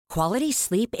Quality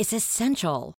sleep is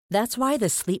essential. That's why the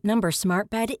Sleep Number Smart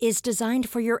Bed is designed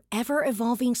for your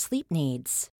ever-evolving sleep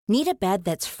needs. Need a bed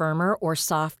that's firmer or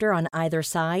softer on either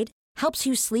side? Helps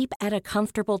you sleep at a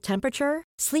comfortable temperature?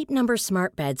 Sleep Number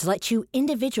Smart Beds let you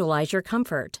individualize your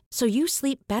comfort, so you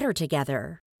sleep better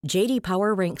together. J.D.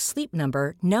 Power ranks Sleep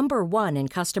Number number 1 in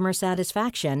customer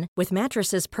satisfaction with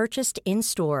mattresses purchased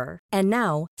in-store. And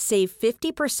now, save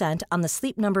 50% on the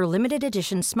Sleep Number Limited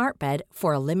Edition Smart Bed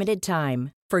for a limited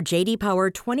time. For J.D. Power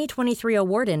 2023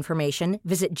 award information,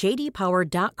 visit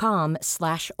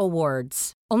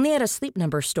jdpower.com/awards. Only at a Sleep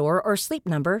Number store or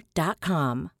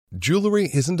sleepnumber.com. Jewelry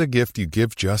isn't a gift you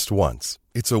give just once.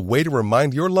 It's a way to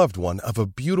remind your loved one of a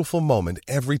beautiful moment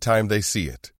every time they see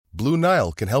it. Blue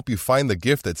Nile can help you find the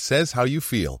gift that says how you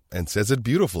feel and says it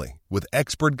beautifully, with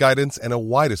expert guidance and a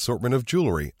wide assortment of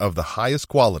jewelry of the highest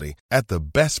quality at the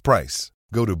best price.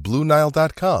 Go to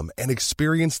BlueNile.com and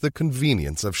experience the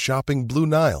convenience of shopping Blue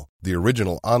Nile, the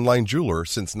original online jeweler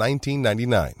since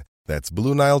 1999. That's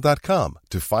BlueNile.com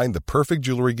to find the perfect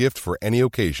jewelry gift for any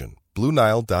occasion.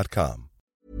 BlueNile.com.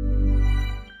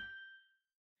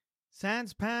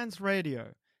 Sans Pants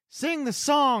Radio. Sing the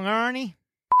song, Ernie.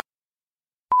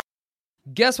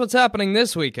 Guess what's happening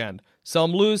this weekend?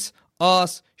 Some loose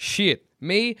ass shit.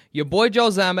 Me, your boy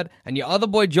Joel Zammit, and your other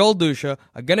boy Joel Dusha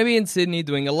are going to be in Sydney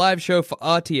doing a live show for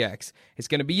RTX. It's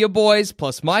going to be your boys,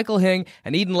 plus Michael Hing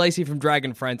and Eden Lacey from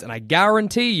Dragon Friends, and I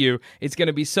guarantee you it's going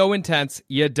to be so intense,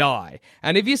 you die.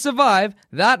 And if you survive,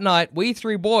 that night, we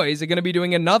three boys are going to be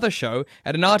doing another show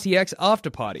at an RTX after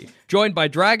party, joined by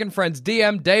Dragon Friends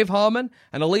DM Dave Harmon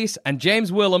and Elise and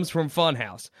James Willems from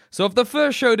Funhouse. So if the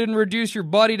first show didn't reduce your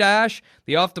body to ash,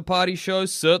 the after party show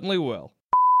certainly will.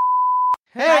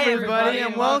 Hey everybody,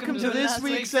 and welcome to this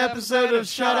week's episode of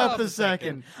Shut Up a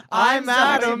Second. I'm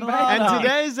Adam, and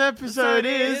today's episode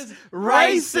is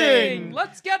Racing!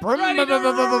 Let's get ready to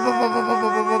rock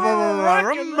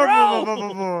and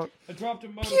roll! I dropped a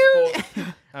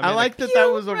motorsport. I like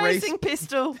that was a racing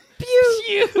pistol.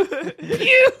 Pew!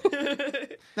 Pew!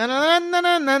 Let's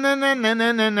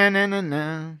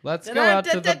go out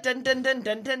to the...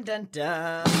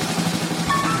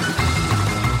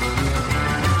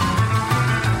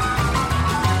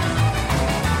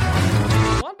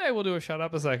 We'll do a Shut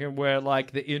Up a Second where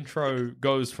like the intro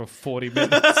goes for 40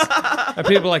 minutes and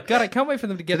people are like, God, I can't wait for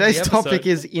them to get Today's to the episode. topic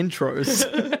is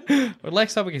intros. Our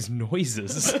next topic is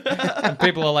noises. And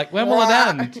people are like, when will it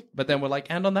end? But then we're like,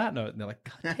 and on that note, and they're like,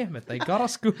 God damn it, they got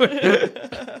us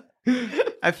good.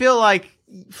 I feel like,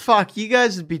 fuck, you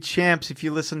guys would be champs if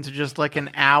you listened to just like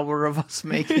an hour of us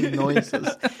making noises.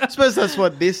 I suppose that's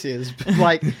what this is, but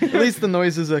like, at least the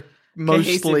noises are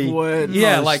mostly words.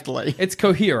 Yeah, mostly. like it's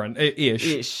coherent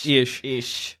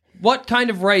ish. What kind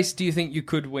of race do you think you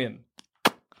could win?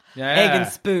 Yeah. Egg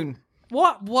and spoon.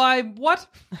 What? Why? What?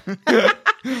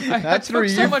 That's I where took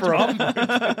so you're much from. umbrage with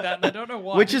that, and I don't know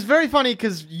why. Which is very funny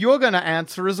because you're going to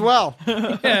answer as well.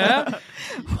 Yeah.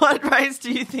 What race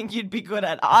do you think you'd be good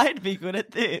at? I'd be good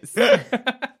at this. Imagine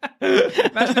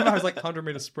if I was like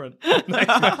 100-meter sprint. Next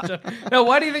question. No,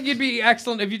 why do you think you'd be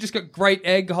excellent if you just got great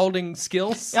egg holding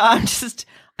skills? I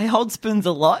hold spoons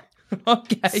a lot.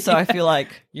 Okay. So I feel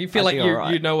like you feel I'd like be all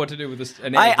right. you know what to do with this.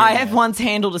 An egg I in have there. once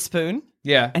handled a spoon.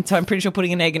 Yeah. And so I'm pretty sure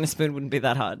putting an egg in a spoon wouldn't be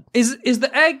that hard. Is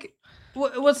the egg?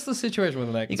 What's the situation with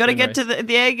an egg? You got to get to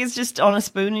the egg is just on a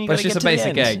spoon, and you got to But it's get just to a the basic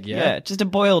end. egg, yeah? just a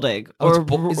boiled egg, Oh,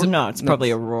 it's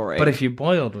probably a raw egg. But if you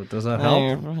boiled it, does that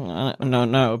help? I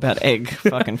don't know about egg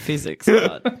fucking physics,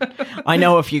 but I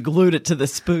know if you glued it to the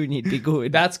spoon, you'd be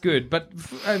good. That's good, but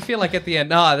I feel like at the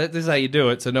end, this is how you do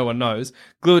it, so no one knows.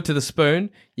 Glue it to the spoon.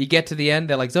 You get to the end,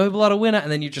 they're like, Zoe Bellotta winner, and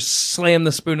then you just slam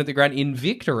the spoon at the ground in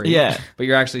victory. Yeah. But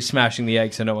you're actually smashing the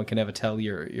egg, so no one can ever tell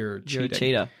you're cheating. You're a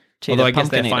cheater. Although I guess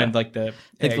they pumpkin find eater. like the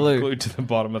egg glue. glued to the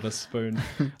bottom of the spoon.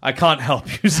 I can't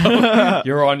help you, so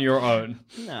you're on your own.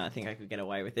 No, I think I could get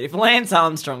away with it. If Lance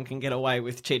Armstrong can get away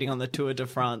with cheating on the Tour de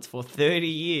France for 30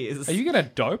 years. Are you going to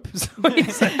dope?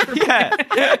 Yeah.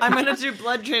 I'm going to do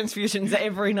blood transfusions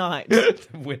every night.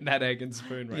 Win that egg and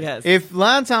spoon race. Yes. If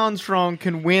Lance Armstrong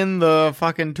can win the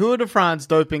fucking Tour de France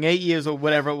doping 8 years or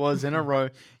whatever it was in a row,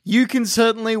 you can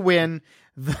certainly win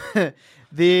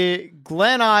the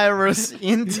Glen Iris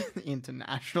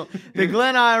International, the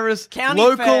Glen Iris County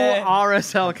local Fair.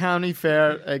 RSL County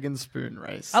Fair egg and spoon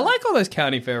race. I like all those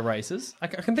county fair races. I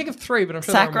can think of three, but I'm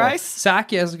sure Sack there are more. race?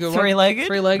 Sack, yeah, is a good one. Three-legged?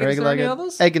 Three-legged. Is there any Egg-legged.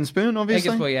 others? Egg and spoon, Egg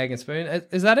obviously. and spoon, egg and spoon.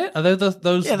 Is that it? Are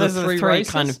those Yeah, the those are three the three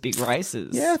races? kind of big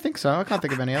races. Yeah, I think so. I can't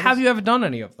think of any others. Have you ever done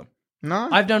any of them? No,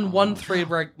 I've done one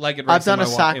three-legged race. I've done in a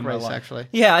my sack in my race life. actually.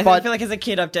 Yeah, I But- feel like as a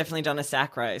kid, I've definitely done a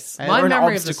sack race. My Or an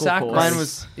memory of the obstacle sack course. Mine race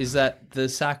was- is that the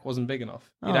sack wasn't big enough.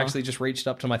 It Oh. actually just reached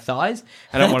up to my thighs,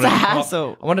 and I That's wanted a to come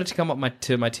hassle. up, I wanted to come up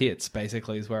to my tits.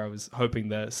 Basically, is where I was hoping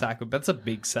the sack would. That's a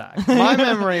big sack. My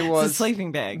memory It's a was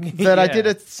sleeping bag. that I Yeah. did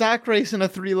a sack race and a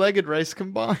three-legged race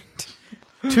combined.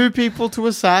 2 people to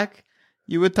a sack.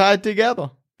 You were tied together.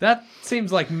 That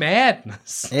seems like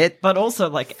madness. It But also,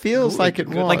 like, feels good- like it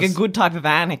was. like a good type of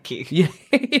anarchy. Yeah.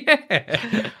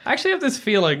 I actually have this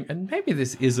feeling, and maybe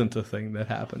this isn't a thing that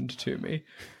happened to me,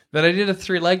 that I did a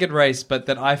three-legged race, but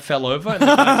that I fell over and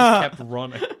I just kept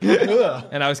running.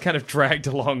 And I was kind of dragged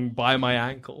along by my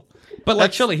ankle. But,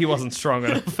 like, surely he wasn't strong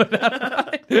enough for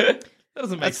that. That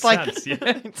doesn't make That's like- sense,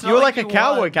 yeah. You were like a you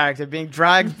cowboy won. character being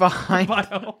dragged behind. By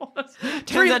a horse.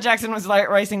 Turns out Jackson was like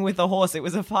racing with a horse. It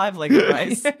was a 5-legged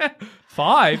race.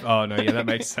 5? Oh, no, yeah, that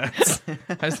makes sense.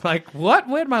 I was like, what?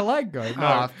 Where'd my leg go? No.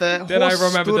 Oh, if the Then I horse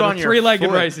remembered stood that on a your three-legged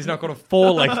foot. race is not got a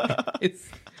 4-legged race.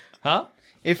 Huh?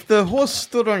 If the horse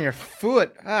stood on your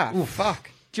foot,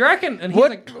 fuck. Do you reckon? And he's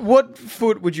like, What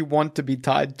foot would you want to be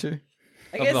tied to?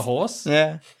 of the horse?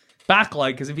 Yeah. Back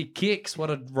leg, because if he kicks, what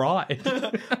a ride.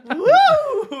 Woo!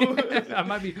 I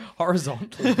might be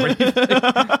horizontal breathing.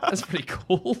 That's pretty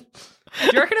cool. Do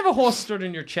you reckon if a horse stood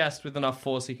in your chest with enough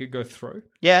force, he could go through?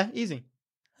 Yeah, easy.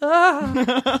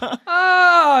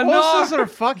 Ah, Horses no. are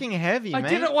fucking heavy, I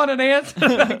man. didn't want an answer to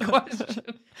that question.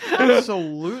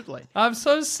 Absolutely. I'm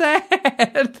so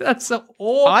sad. That's so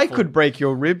awful. I could break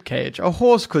your rib cage. A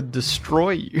horse could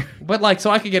destroy you. But, like, so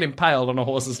I could get impaled on a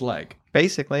horse's leg.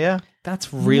 Basically, yeah.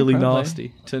 That's really Probably.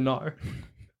 nasty to know.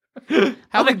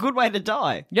 How a good way to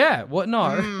die. Yeah, what?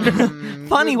 No.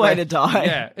 Funny way to die.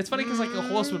 Yeah, it's funny because, like, a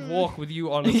horse would walk with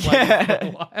you on its leg for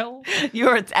a while.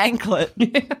 You're its anklet.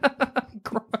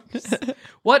 Gross.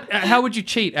 What? How would you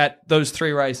cheat at those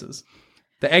 3 races?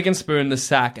 The egg and spoon, the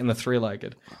sack, and the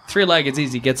three-legged. Three-legged's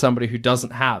easy. Get somebody who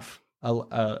doesn't have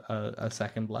a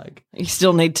second leg You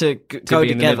still need to to go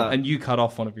be in the middle, together. and you cut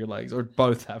off one of your legs, or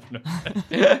both have no.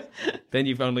 Then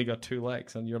you've only got 2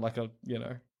 legs, and you're like a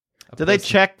Do they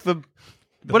check the...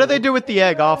 What do they do with the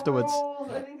egg afterwards?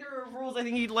 I think there are rules. I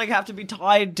think you'd like have to be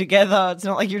tied together. It's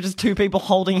not like you're just 2 people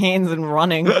holding hands and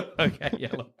running. Okay, yeah,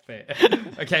 look, fair.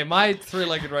 Okay, my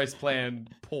 3-legged race plan,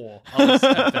 poor. I'll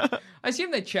accept that. I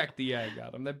assume they check the egg,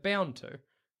 Adam. They're bound to.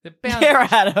 They're bound Here,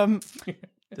 to. Adam.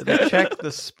 Do they check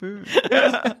the spoon?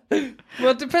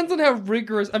 Well, it depends on how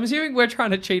rigorous. I'm assuming we're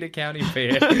trying to cheat a county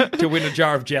fair to win a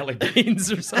jar of jelly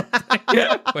beans or something.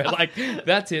 We're like,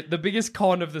 that's it. The biggest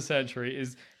con of the century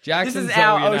is Jackson, This is Zoe,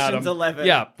 our and Ocean's Adam. 11.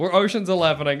 Yeah, we're Ocean's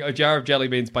 11ing a jar of jelly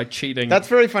beans by cheating. That's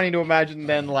very funny to imagine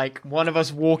then, like, one of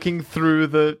us walking through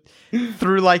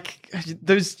like,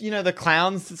 those, the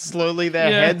clowns that slowly their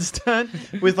Yeah. heads turn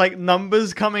with, like,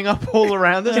 numbers coming up all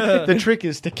around us. The trick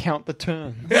is to count the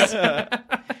turns.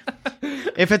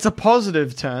 If it's a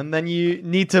positive turn, then you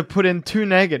need to put in 2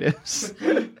 negatives.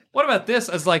 What about this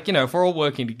as, like, if we're all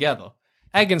working together?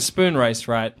 Egg and spoon race,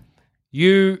 right?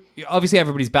 You obviously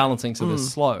everybody's balancing, so they're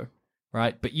slow,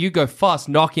 right? But you go fast,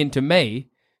 knock into me.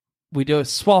 We do a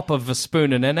swap of a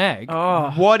spoon and an egg.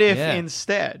 What if Yeah.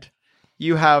 instead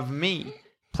you have me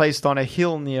placed on a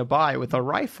hill nearby with a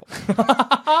rifle?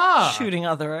 Shooting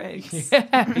other eggs.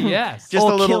 Yes. Just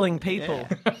or a little- killing people.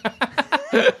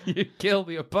 You kill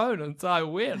the opponents, I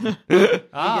win.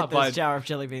 Get by those jar of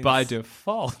jelly beans.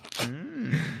 default.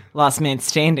 Last man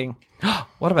standing.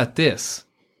 What about this?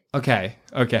 Okay.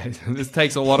 This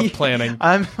takes a lot of planning.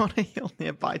 I'm on a hill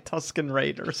nearby, Tuscan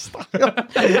Raider style.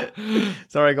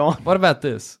 Sorry, go on. What about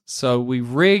this? So we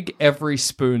rig every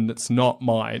spoon that's not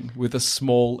mine with a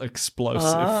small explosive.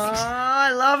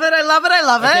 I love it. I love it. I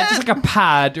love Okay, it. just like a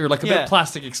pad or like a bit Yeah. of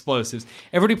plastic explosives.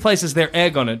 Everybody places their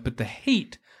egg on it, but the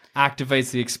heat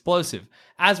activates the explosive.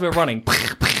 As we're running,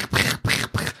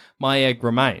 my egg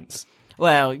remains.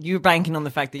 Well, you're banking on the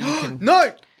fact that you can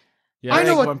No! Yeah. I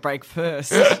know egg what- won't break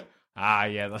first.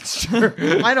 Yeah, that's true.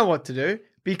 I know what to do.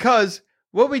 Because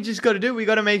what we just got to do, we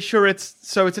got to make sure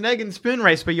it's an egg and spoon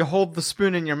race, but you hold the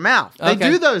spoon in your mouth. They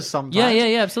Okay. do those sometimes.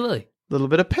 yeah, absolutely. Little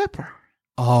bit of pepper.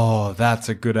 Oh, that's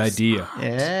a good idea.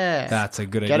 Yeah. That's a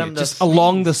good Get idea. 'em to Just sneeze.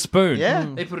 along the spoon. Yeah.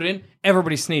 They put it in,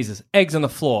 everybody sneezes. Eggs on the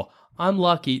floor. I'm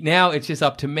lucky. Now it's just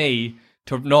up to me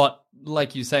to not,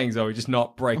 like you're saying, Zoe, just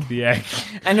not break the egg.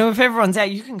 And if everyone's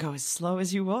out, you can go as slow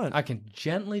as you want. I can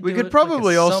gently do We could it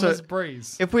probably like a also- summer's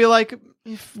breeze. If we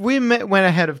went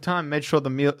ahead of time, made sure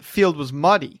the field was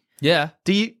muddy, Yeah.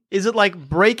 is it like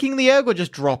breaking the egg or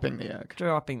just dropping the egg?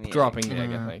 Dropping the egg. Dropping the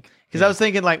egg, I think. Because I was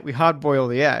thinking like we hard boil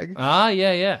the egg.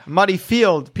 Yeah. Muddy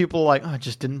field, people are like, oh, it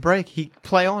just didn't break. He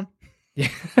play on.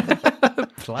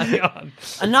 Play on.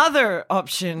 Another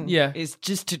option Yeah. is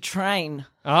just to train.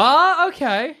 Ah,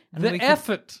 okay. The we can-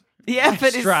 effort. The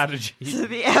effort strategy. is so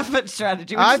the effort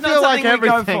strategy. Which I is not feel like something we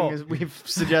go everything for. is, we've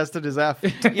suggested is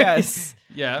effort. Yes,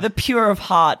 Yeah. the pure of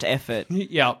heart effort,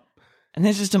 yeah. and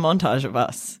there's just a montage of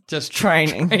us Just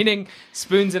training. Training,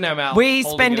 spoons in our mouth. We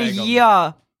holding spend an a egg on-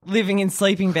 year living in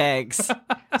sleeping bags,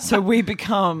 so we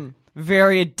become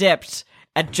very adept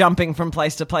at jumping from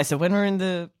place to place. So when we're in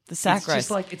the sack It's race,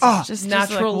 just like it's just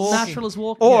natural. like walking. Natural as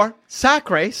walking. Or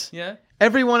sack race. yeah.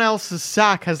 Everyone else's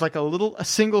sack has like a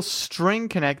single string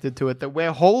connected to it that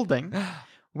we're holding.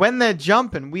 When they're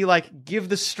jumping, we like give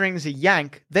the strings a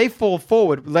yank. They fall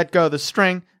forward, let go of the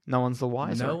string. No one's the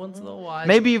wiser. No one's the wise.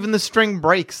 Maybe even the string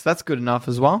breaks. That's good enough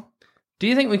as well. Do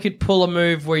you think we could pull a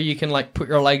move where you can like put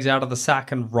your legs out of the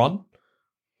sack and run?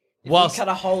 Whilst cut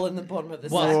a hole in the bottom of the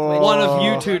whilst sack. one of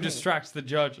you two distracts the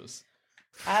judges.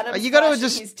 Adam's You gotta flashing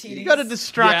just his titties. you gotta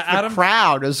distract Yeah, the Adam-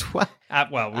 crowd as well.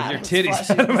 Well, with your Adam's titties,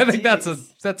 flashing Adam, I his think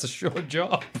that's a short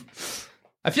job.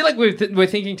 I feel like we're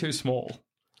thinking too small.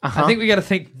 I think we got to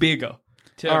think bigger.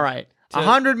 All right,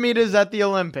 100 meters at the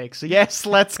Olympics. Yes,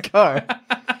 let's go.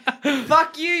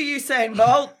 Fuck you, Usain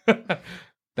Bolt.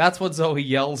 That's what Zoe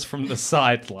yells from the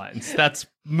sidelines. That's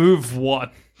move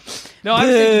one. No, I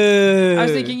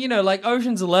was thinking, you know, like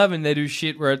Ocean's 11, they do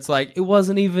shit where it's like, it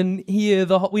wasn't even here.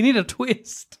 We need a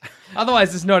twist.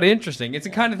 Otherwise, it's not interesting. It's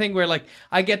the kind of thing where, like,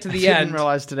 I get to the I end. didn't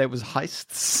realize today was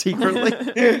heists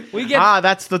secretly. We get,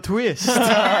 That's the twist.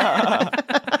 but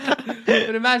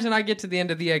imagine I get to the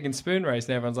end of the egg and spoon race,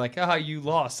 and everyone's like, you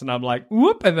lost. And I'm like,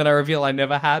 whoop. And then I reveal I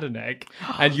never had an egg.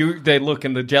 And they look,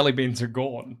 and the jelly beans are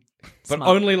gone. But Smart.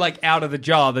 only, like, out of the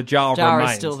jar Jar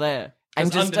remains. is still there. And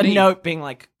It's just underneath. a note being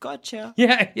like, gotcha.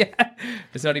 Yeah.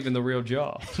 It's not even the real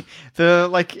jar.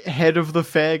 The head of the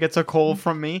fair gets a call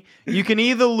from me. You can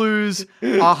either lose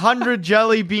 100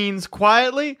 jelly beans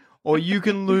quietly, or you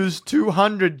can lose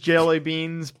 200 jelly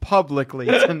beans publicly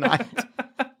tonight.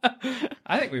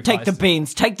 I think we've Take the heisted.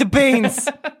 beans. Take the beans.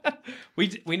 We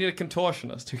need a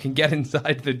contortionist who can get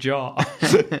inside the jar.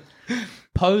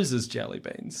 Pose as jelly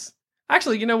beans.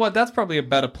 Actually, you know what? That's probably a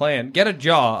better plan. Get a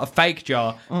jar, a fake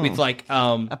jar, with like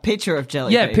A picture of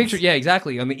jelly yeah, beans. picture, yeah,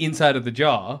 exactly, on the inside of the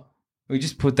jar. We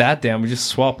just put that down. We just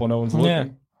swap when no one's looking. Yeah.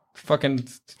 Fucking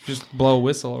just blow a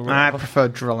whistle or I whatever. prefer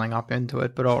drilling up into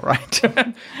it, but all right.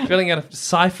 Filling out,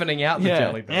 siphoning out the Yeah.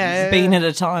 jelly beans. Yeah, Bean at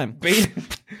a time. Bean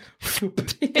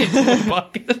into a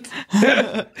bucket.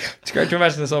 It's great to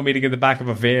imagine this all meeting in the back of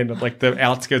a van at like the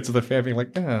outskirts of the fair, being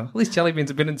like, all these jelly beans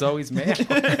have been in Zoe's mouth.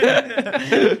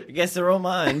 I guess they're all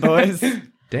mine, boys.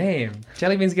 Damn,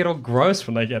 jelly beans get all gross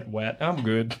when they get wet. I'm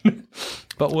good,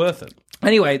 but worth it.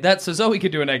 Anyway, so Zoe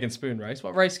could do an egg and spoon race.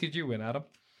 What race could you win, Adam?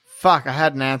 Fuck, I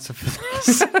had an answer for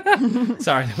this.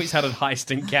 Sorry, we had a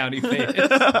heist in County Fair.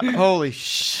 Holy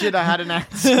shit, I had an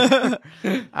answer.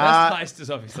 Best heist is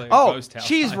obviously a Oh, ghost house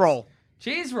cheese heist. roll.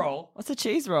 Cheese roll. What's a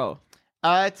cheese roll?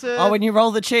 It's a... Oh, when you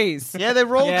roll the cheese. Yeah, they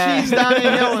roll Yeah. cheese down a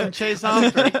hill and chase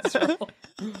after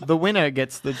it. The winner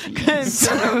gets the cheese.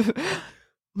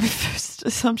 My first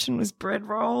assumption was bread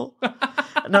roll.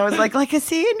 And I was like a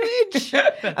sandwich.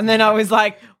 And then I was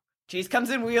like, cheese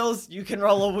comes in wheels, you can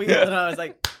roll a wheel. And I was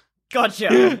like,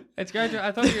 gotcha. It's great.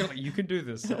 I thought you were like, you can do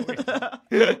this, Zoe.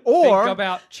 Or... Think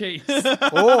about cheese.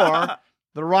 or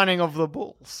the running of the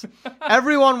bulls.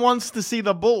 Everyone wants to see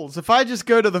the bulls. If I just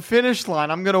go to the finish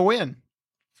line, I'm going to win.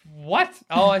 What?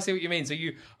 Oh, I see what you mean. So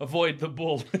you avoid the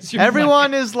bull. as you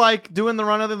Everyone run. is like doing the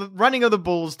running of the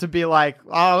bulls to be like,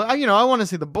 oh, I want to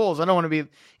see the bulls. I don't want to be,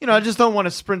 I just don't want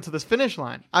to sprint to this finish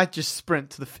line. I just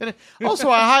sprint to the finish. Also,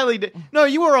 no,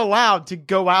 you are allowed to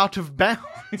go out of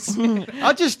bounds.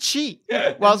 I'll just cheat.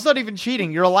 Well, it's not even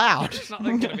cheating. You're allowed. It's not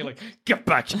like going to be like, get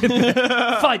back in there.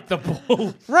 Fight the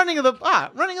bull. Running of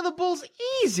the bulls,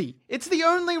 easy. It's the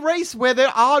only race where there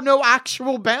are no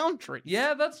actual boundaries.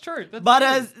 Yeah, that's true. That's But true.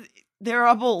 as there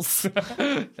are bulls.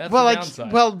 That's Well, the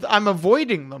downside. I'm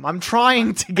avoiding them. I'm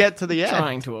trying to get to the end.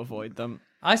 Trying to avoid them.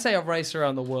 I say a race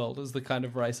around the world is the kind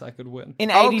of race I could win. In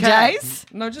 80 Okay. days?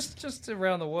 No, just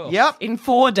around the world. Yep, In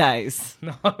 4 days.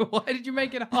 No, why did you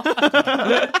make it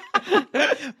hard?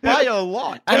 by a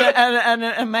lot. An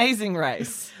amazing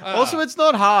race. Also, it's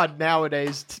not hard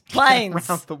nowadays to get Planes.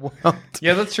 around the world.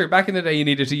 Yeah, that's true. Back in the day, you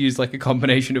needed to use like a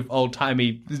combination of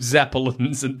old-timey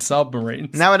zeppelins and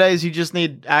submarines. Nowadays, you just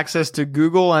need access to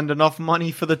Google and enough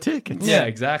money for the tickets. Yeah,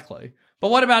 exactly. But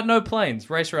what about no planes?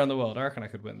 Race around the world. I reckon I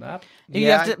could win that.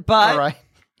 You have to, but all right.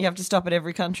 you have to stop at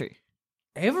every country.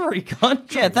 every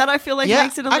country. Yeah, that I feel like Yeah,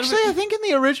 makes it a little actually, I bit... think in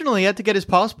the original he had to get his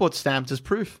passport stamped as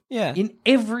proof. Yeah. In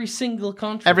every single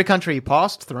country. Every country he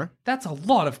passed through. That's a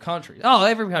lot of countries. Oh,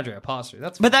 every country I pass through.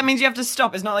 That's But that means you have to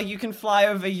stop. It's not like you can fly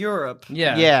over Europe.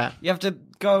 yeah. Yeah. You have to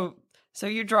go... So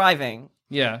you're driving.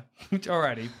 Yeah.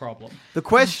 Alrighty, problem. The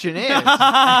question is,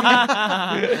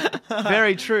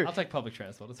 very true. I'll take public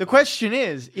transport. The question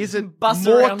is it Bus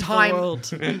more around the time? world.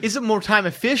 Is it more time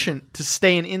efficient to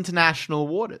stay in international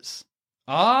waters?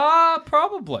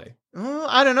 Probably.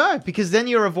 I don't know, because then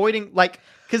you're avoiding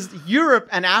because Europe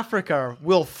and Africa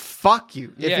will fuck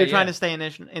you if Yeah, you're trying yeah. to stay in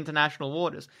international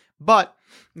waters. But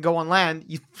go on land,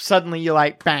 you're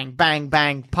like bang, bang,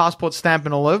 bang, passport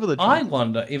stamping all over the I joint.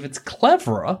 wonder if it's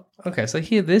cleverer. Okay, so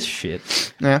hear this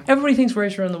shit. Yeah. Everybody thinks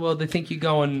race around the world. They think you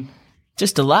go and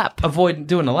Just a lap. avoid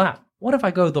doing a lap. What if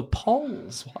I go the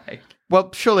poles way?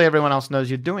 Well, surely everyone else knows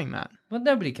you're doing that. Well,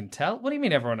 nobody can tell. What do you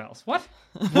mean everyone else? What?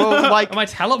 Well, like Am I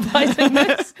televising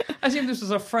this? I assume this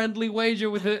was a friendly wager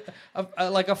with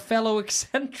a fellow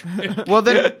eccentric. well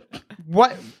then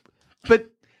what? But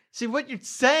see, what you're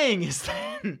saying is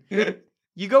then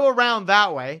you go around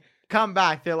that way. Come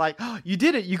back, they're like, oh, you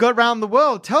did it, you got around the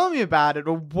world, tell me about it,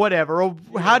 or whatever, or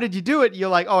how did you do it? You're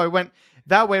like, oh, I went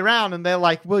that way round, and they're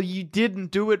like, well, you didn't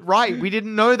do it right, we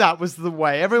didn't know that was the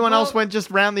way, everyone else went just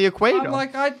round the equator. I'm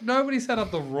like, nobody set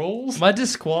up the rules. Am I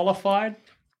disqualified?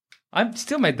 I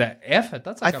still made that effort.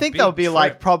 That's like I a think big they'll be trip.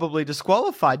 like probably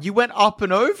disqualified. You went up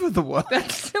and over the world.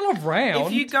 That's still around.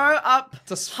 If you go up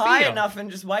a high sphere. enough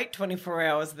and just wait 24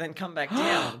 hours, then come back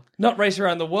down. Not race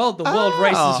around the world. The world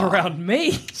races around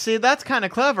me. See, that's kind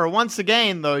of clever. Once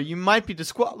again, though, you might be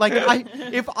disqualified.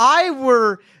 If I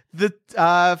were the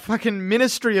fucking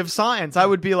Ministry of Science, I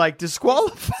would be like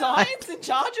disqualified. Science in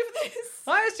charge of this?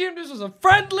 I assumed this was a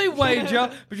friendly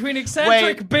wager between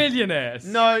eccentric Wait. billionaires.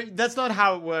 No, that's not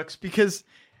how it works, because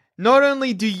not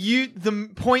only do the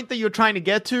point that you're trying to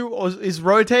get to is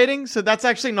rotating, so that's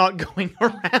actually not going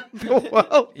around the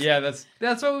world. Yeah, that's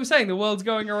what we were saying. The world's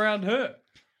going around her.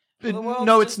 The world's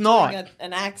No, just it's not. doing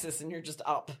an axis and you're just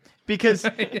up. Because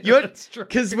that's true.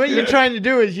 what you're trying to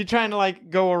do is you're trying to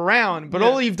like go around, but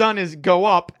all you've done is go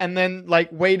up and then like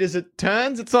wait as it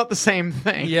turns. It's not the same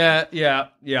thing. Yeah.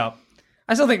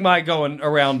 I still think my going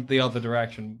around the other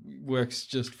direction works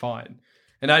just fine.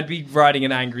 And I'd be writing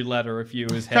an angry letter if you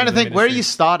was head Trying to of the think, where are you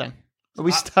ministry. starting? Are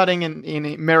we starting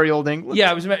in merry old England?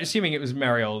 Yeah, I was assuming it was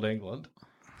merry old England.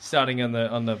 Starting on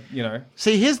the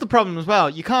See, here's the problem as well.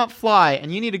 You can't fly,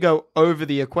 and you need to go over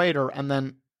the equator and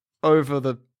then over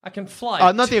the I can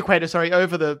fly. not the equator, sorry,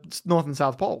 over the North and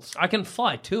South Poles. I can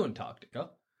fly to Antarctica.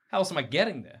 How else am I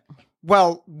getting there?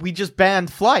 Well, we just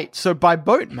banned flight, so by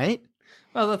boat, mate.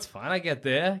 Well, that's fine. I get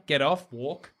there, get off,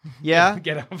 walk, Yeah.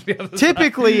 get off the other side.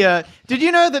 Typically, did you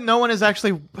know that no one is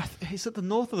actually, is it the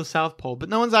North or the South Pole? But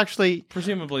no one's actually,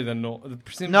 Presumably the north.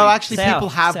 no, actually South, people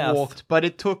have south. walked, but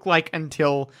it took like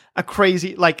until a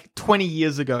crazy, like 20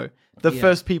 years ago, the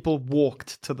first people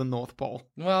walked to the North Pole.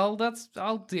 Well,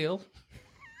 I'll deal.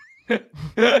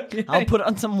 I'll put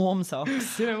on some warm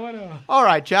socks. Yeah, whatever. All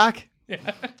right, Jack.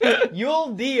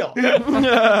 You'll deal.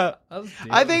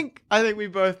 I think we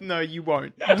both know you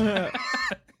won't.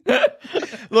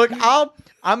 Look,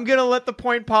 I'm gonna let the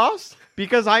point pass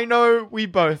because I know we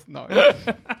both know.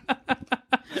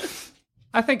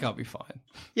 I think I'll be fine.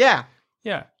 Yeah.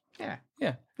 Yeah.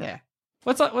 Yeah.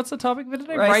 What's the topic for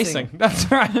today? Racing. That's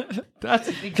right. That's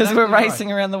Because exactly we're right.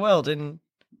 racing around the world in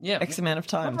Yeah. X amount of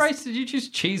times. What race did you choose?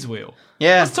 Cheese wheel.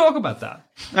 Yeah. Let's talk about that.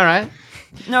 All right.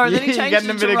 No, then he You're changed getting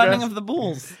it a to bit running aggressive. of the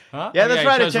bulls. Huh? Yeah, that's he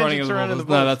right, chose it changed running it of to the running of bulls.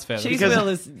 the No, bulls. that's fair. Cheese Because- wheel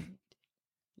is...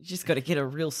 You just got to get a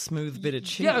real smooth bit of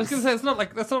cheese. Yeah, I was going to say,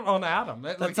 that's not on Adam.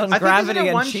 That's Like, on I think gravity isn't it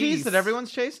and one cheese. cheese that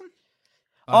everyone's chasing?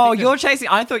 Oh, think you're chasing...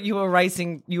 I thought you were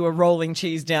racing... You were rolling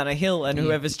cheese down a hill and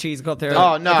whoever's cheese got there...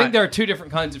 Oh, no. I think there are two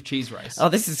different kinds of cheese race. Oh,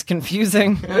 this is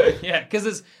confusing. Yeah,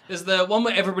 because there's the one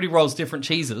where everybody rolls different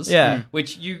cheeses. Yeah.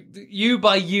 Which you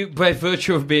by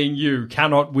virtue of being you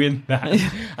cannot win that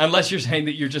unless you're saying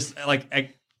that you're just like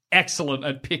excellent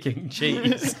at picking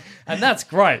cheese, and that's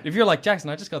great. If you're like Jackson,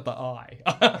 I just got the eye.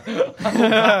 I will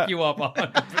back you up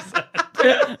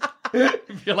 100%.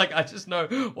 If you're like, I just know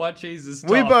what cheese is.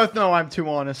 We top. both know I'm too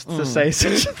honest to say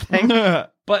such a thing.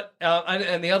 But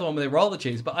and the other one where they roll the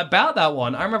cheese. But about that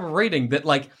one, I remember reading that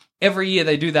like every year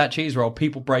they do that cheese roll,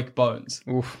 people break bones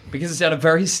because it's at a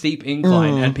very steep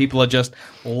incline and people are just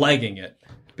legging it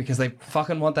because they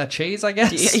fucking want that cheese. I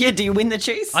guess. Yeah, do you win the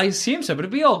cheese? I assume so, but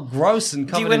it'd be all gross and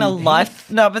covered. Do you win in a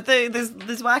life? No, but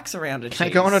there's wax around it. Can I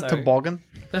go on a toboggan?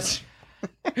 That's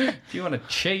If you want to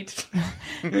cheat.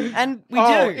 And we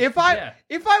Oh, do. if I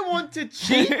want to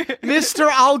cheat, Mister,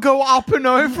 I'll go up and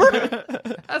over.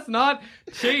 That's not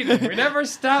cheating. We never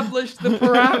established the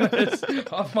parameters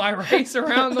of my race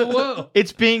around the world.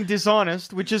 It's being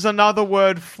dishonest, which is another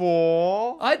word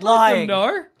for I'd Lying. let them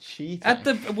know. cheating. At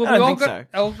the well, I we don't all think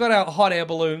all got our hot air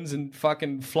balloons and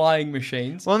fucking flying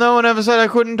machines. Well, no one ever said I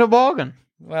couldn't toboggan.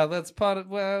 Well, that's part of.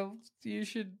 Well, you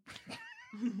should.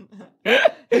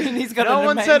 And he's got No an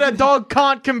one said a amazing- dog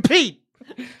can't compete.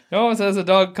 No one says a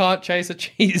dog can't chase a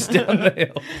cheese down the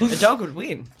hill. A dog would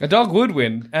win. A dog would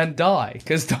win and die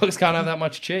because dogs can't have that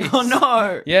much cheese. Oh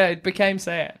no. Yeah, it became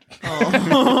sad.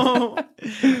 Oh.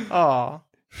 Oh,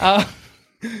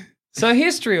 So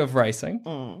history of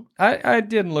racing. I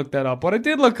didn't look that up. What I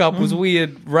did look up was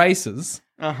weird races,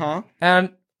 uh-huh.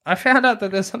 and I found out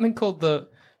that there's something called the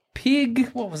pig.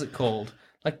 What was it called?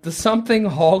 Like the something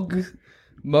hog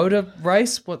motor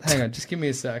race. What? Hang on, just give me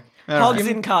a sec. Hogs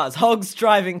in cars. Hogs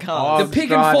driving cars. Hogs The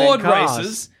pig and driving Ford cars.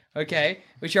 races, okay,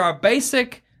 which are a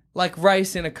basic like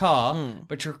race in a car,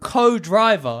 but your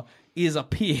co-driver is a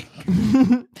pig.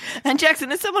 And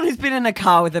Jackson, as someone who's been in a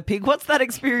car with a pig, what's that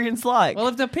experience like? Well,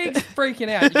 if the pig's freaking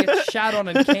out, you get shat on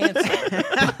and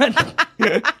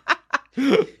cancer.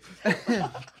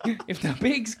 If the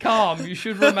pig's calm, you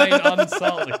should remain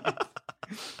unsullied.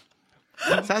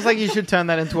 Sounds like you should turn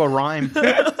that into a rhyme.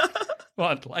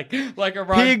 What, like a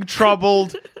rhyme? Pig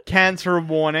troubled, cancer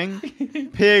warning.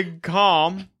 Pig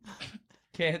calm,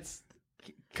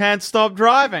 can't stop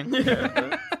driving.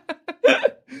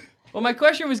 Well, my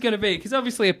question was going to be, because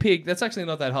obviously a pig, that's actually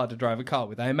not that hard to drive a car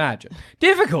with, I imagine.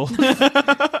 Difficult.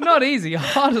 Not easy.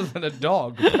 Harder than a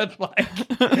dog, but like,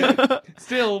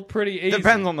 still pretty easy.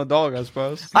 Depends on the dog, I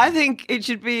suppose. I think it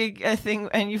should be a thing,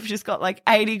 and you've just got like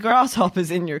 80 grasshoppers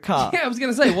in your car. Yeah, I was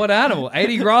going to say, what animal?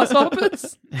 80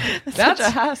 grasshoppers? That's Such a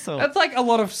hassle. That's like a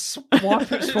lot of swatting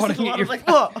Just a at lot your of like,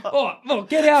 oh, Oh,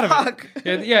 get out of Fuck.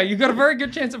 it. Yeah, you've got a very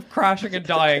good chance of crashing and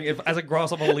dying if as a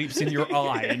grasshopper leaps in your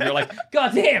eye and you're like,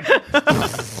 God damn.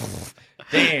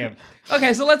 Damn.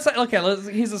 Okay, so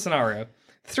here's a scenario.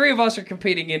 Three of us are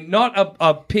competing in not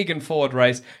a pig and Ford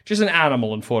race, just an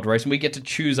animal and Ford race, and we get to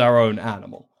choose our own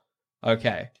animal.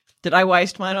 Okay. did I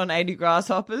waste mine on 80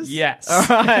 grasshoppers? Yes. All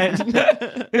right.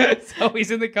 So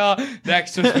he's in the car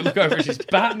next to us. We look over. She's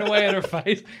batting away at her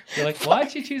face. We're like,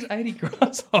 why'd she choose 80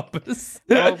 grasshoppers?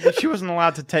 Well, but she wasn't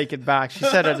allowed to take it back. She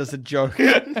said it as a joke.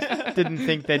 Didn't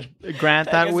think they'd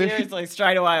grant that wish. Seriously,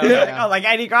 straight away. I was like, oh, like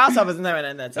 80 grasshoppers, and they went,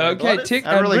 and that's Okay, what? tick.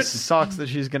 That and really Rit- sucks that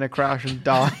she's going to crash and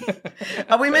die.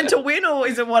 Are we meant to win, or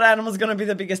is it what animal's going to be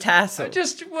the biggest hassle?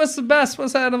 Just what's the best?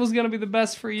 What's animal's going to be the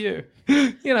best for you?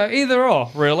 You know, either or,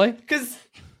 really. Because,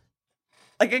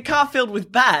 like, a car filled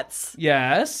with bats,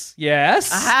 Yes.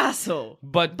 a hassle.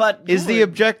 But Is the good.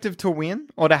 objective to win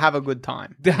or to have a good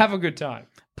time? to have a good time.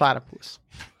 Platypus.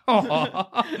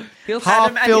 He'll Half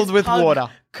Adam and filled his with pug water.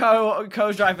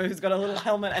 Co-driver who's got a little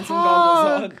helmet and some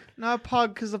goggles on. No,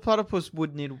 pug, because the platypus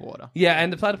would need water. Yeah,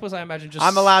 and the platypus, I imagine, just...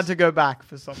 I'm allowed to go back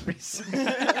for some reason.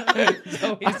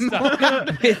 So he's stuck.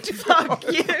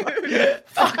 Fuck you.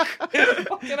 Fuck.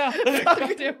 Fucking hell.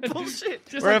 God damn it. Bullshit.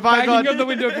 Just Where like have I banging got- on the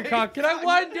window of the car. Can I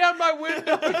wind down my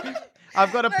window?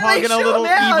 I've got a they pug in a shoot little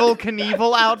him out. evil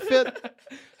Knievel outfit.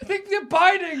 I think they're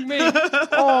biting me.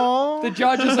 Aww. The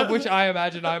judges of which I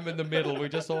imagine I'm in the middle. We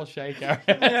just all shake our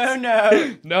heads.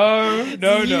 No. No.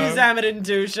 You, Zamet and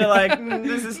Douche are like,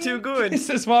 this is too good. This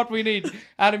is what we need.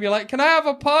 Adam, you're like, can I have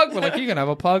a pug? We're like, you can have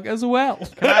a pug as well.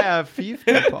 Can I have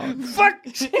 50 pugs? Fuck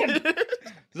shit.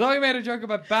 Zoe made a joke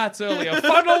about bats earlier.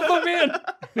 Funnel them in.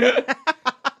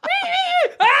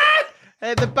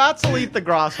 Hey, the bats will eat the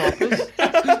grasshoppers.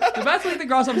 The bats leave the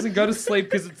grasshoppers and go to sleep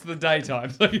because it's the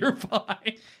daytime, so you're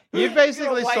fine. You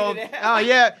basically Wait solved. it Oh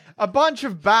yeah, a bunch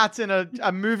of bats in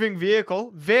a moving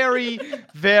vehicle. Very,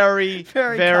 very,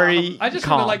 very. I just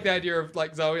calm. really like the idea of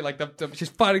like Zoe, like she's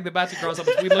fighting the bats and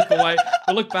grasshoppers. We look away,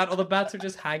 we look back, all the bats are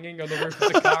just hanging on the roof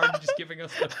of the car and just giving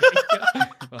us the finger.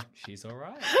 Well, she's all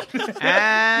right.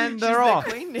 And She's they're the off.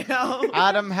 queen now.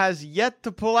 Adam has yet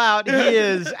to pull out. He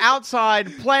is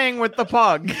outside playing with the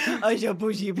pug. Oh, your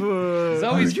bushy boo.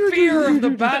 Zoe's fear of the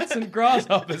bats and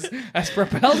grasshoppers has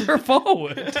propelled her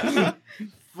forward.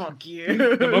 Fuck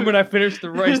you. The moment I finish the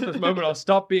race, the moment I'll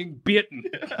stop being bitten.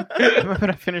 The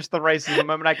moment I finish the race is the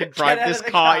moment I can drive out this of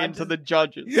the car car, into just- the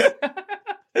judges.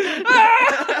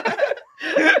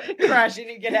 Crash in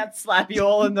and get out, slap you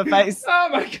all in the face. Oh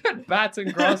my god, bats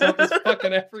and grasshoppers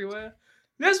fucking everywhere.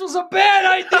 This was a bad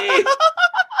idea.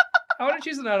 I want to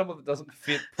choose an animal that doesn't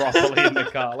fit properly in the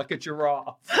car, like a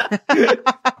giraffe.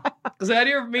 Because the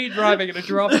idea of me driving and a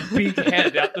giraffe's big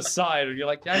head out the side, and you're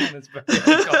like, dang, that's very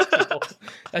uncomfortable.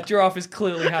 That giraffe is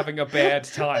clearly having a bad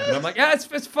time. And I'm like, yeah,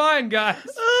 it's fine, guys.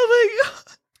 Oh my god.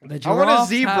 The I want a giraffe's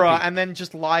zebra happy. and then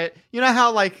just lie it. You know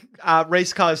how like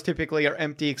race cars typically are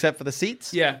empty except for the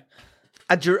seats? Yeah.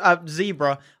 A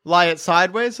zebra, lie it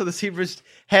sideways so the zebra's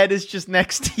head is just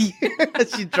next to you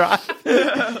as you drive.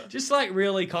 Just like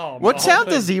really calm. What sound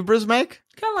do zebras make?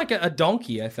 Kind of like a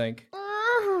donkey, I think.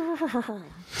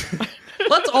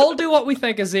 Let's all do what we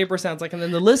think a zebra sounds like, and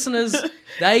then the listeners,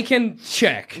 they can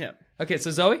check. Yeah. Okay, so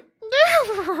Zoe?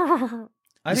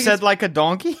 You said like a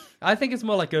donkey? I think it's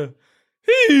more like a...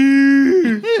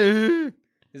 Is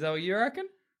that what you reckon?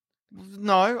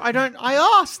 No, I don't. I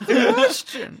asked the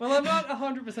question. Well, I'm not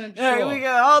 100% sure. Here we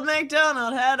go. Old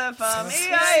MacDonald had a farm,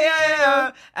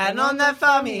 E-I-E-I-O, and on that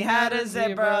farm he had a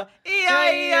zebra,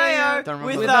 E-I-E-I-O, Don't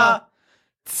with remember a...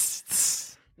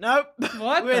 Nope.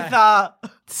 What With the- a...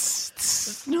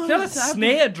 It's not a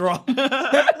snare drum.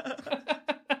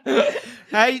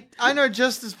 Hey, I know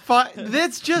just as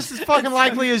that's just as fucking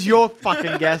likely as your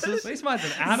fucking guesses. At least mine's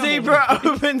an animal. Zebra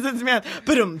opens its mouth.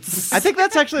 I think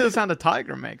that's actually the sound a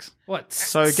tiger makes. What?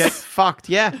 So get fucked,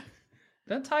 yeah.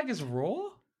 Don't tigers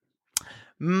roar?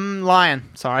 Lion,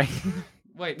 sorry.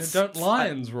 Wait, no, don't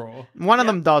lions roar? One of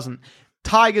them doesn't.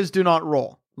 Tigers do not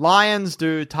roar. Lions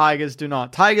do, tigers do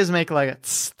not. Tigers make like a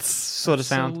tss, tss sort of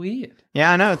sound. So weird.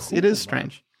 Yeah, I know, it is man.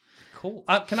 strange. Cool.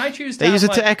 Can I choose to They use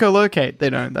it have to my- echolocate.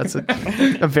 They don't. That's a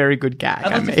very good gag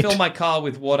I'd I like to made. fill my car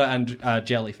with water and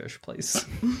jellyfish, please.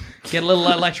 Get a little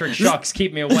electric shocks,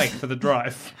 keep me awake for the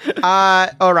drive.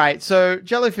 All right, so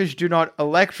jellyfish do not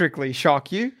electrically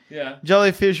shock you. Yeah.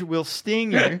 Jellyfish will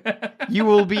sting you. You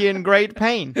will be in great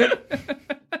pain.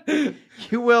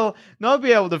 You will not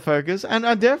be able to focus and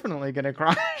are definitely going to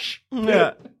crash.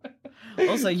 Yeah.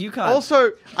 Also, you can't...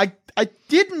 Also, I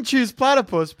didn't choose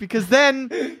platypus because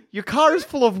then your car is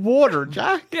full of water,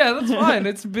 Jack. Yeah, that's fine.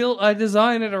 It's built. I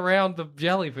designed it around the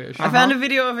jellyfish. I found a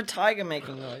video of a tiger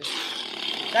making noise.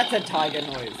 That's a tiger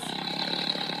noise.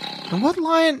 And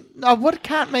what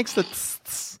cat makes the tss,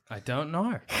 tss? I don't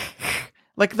know.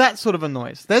 Like that sort of a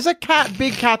noise? There's a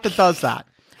big cat that does that.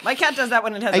 My cat does that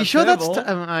when it has Are a you sure that's?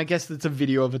 furball. I guess it's a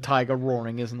video of a tiger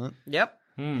roaring, isn't it? Yep.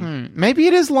 Maybe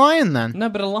it is lion then. No,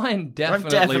 but a lion I've definitely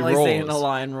definitely roars. seen a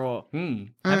lion roar.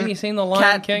 Haven't you seen the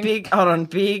Lion Cat, King? big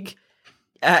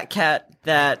cat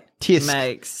that Tisk.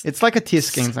 makes It's like a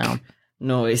tisking sound.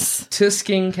 noise.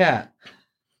 Tisking cat.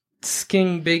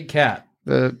 Tisking big cat.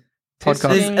 The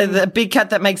podcast. There's the big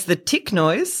cat that makes the tick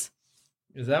noise.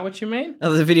 Is that what you mean? Oh,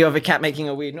 there's a video of a cat making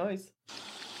a weird noise.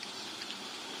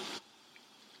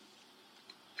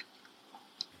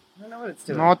 I don't know what it's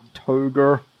doing. Not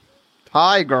tiger.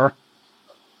 Tiger.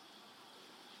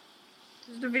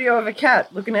 Just a video of a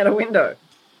cat looking out a window.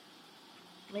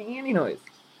 Making any noise.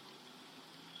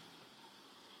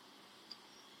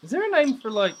 Is there a name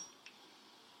for like?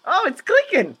 Oh, it's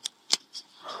clicking!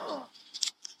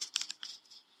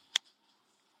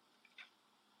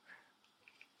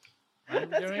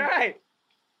 That's great.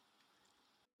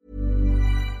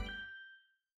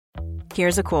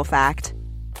 Here's a cool fact.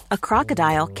 A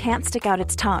crocodile can't stick out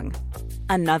its tongue.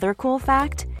 Another cool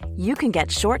fact, you can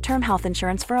get short-term health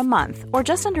insurance for a month or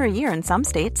just under a year in some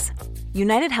states.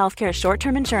 United Healthcare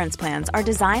short-term insurance plans are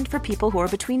designed for people who are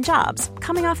between jobs,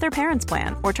 coming off their parents'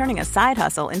 plan, or turning a side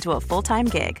hustle into a full-time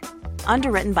gig.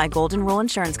 Underwritten by Golden Rule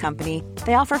Insurance Company,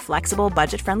 they offer flexible,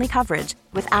 budget-friendly coverage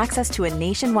with access to a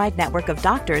nationwide network of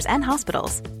doctors and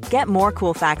hospitals. Get more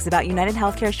cool facts about United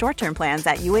Healthcare short-term plans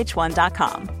at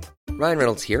uh1.com. Ryan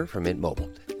Reynolds here from Mint Mobile.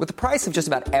 With the price of just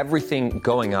about everything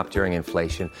going up during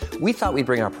inflation, we thought we'd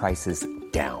bring our prices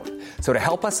down. So to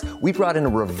help us, we brought in a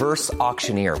reverse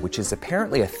auctioneer, which is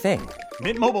apparently a thing.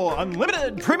 Mint Mobile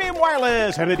Unlimited Premium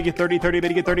Wireless. How to get 30, 30, bit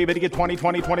to get 30, bit to get 20,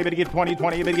 20, 20, bit to get 20,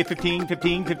 20, bit to get 15,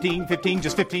 15, 15, 15,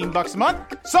 just $15 a month?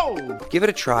 Sold! Give it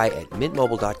a try at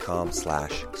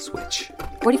mintmobile.com/switch.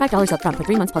 $45 up front for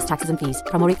 3 months plus taxes and fees.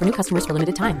 Promo rate for new customers for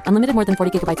limited time. Unlimited more than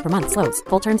 40 gigabytes per month. Slows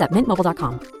full terms at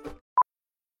mintmobile.com.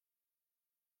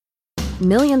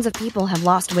 Millions of people have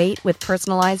lost weight with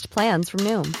personalized plans from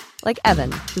Noom. Like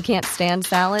Evan, who can't stand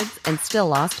salads and still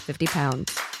lost 50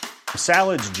 pounds.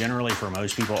 Salads generally for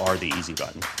most people are the easy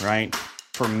button, right?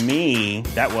 For me,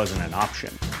 that wasn't an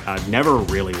option. I never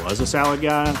really was a salad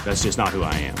guy. That's just not who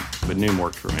I am. But Noom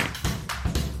worked for me.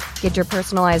 Get your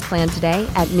personalized plan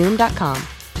today at Noom.com.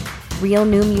 Real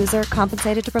Noom user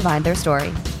compensated to provide their story.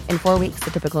 In 4 weeks,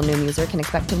 the typical Noom user can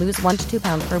expect to lose 1 to 2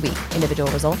 pounds per week.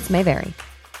 Individual results may vary.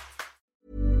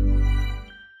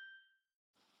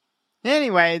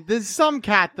 Anyway, there's some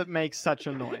cat that makes such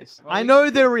a noise. I know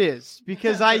there is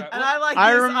because I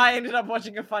I ended up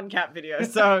watching a fun cat video,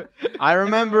 so I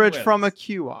remember it Everyone from a wins.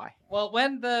 QI. Well,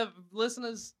 when the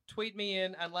listeners tweet me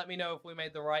in and let me know if we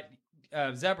made the right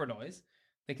zebra noise,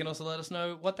 they can also let us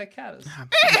know what their cat is.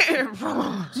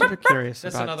 Super curious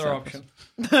That's about another zebras.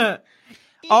 option.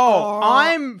 Oh,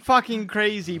 I'm fucking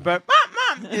crazy, but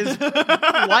is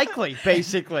likely,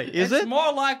 basically. Is It's it?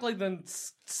 more likely than...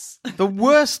 The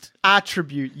worst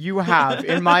attribute you have,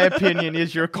 in my opinion,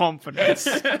 is your confidence.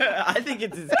 I think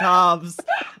it's his calves.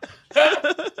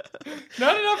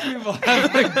 Not enough people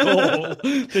have the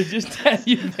goal to just tell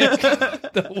you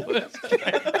the worst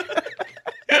trait.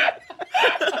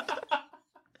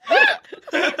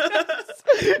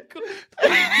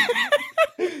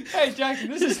 Hey Jackson,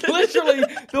 this is literally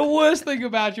the worst thing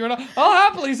about you, and I'll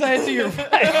happily say it to your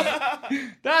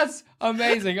face. That's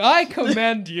amazing. I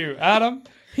commend you, Adam.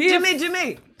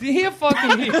 Jimmy. Here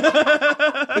fucking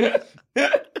here.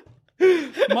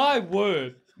 My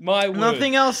word.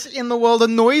 Nothing else in the world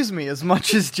annoys me as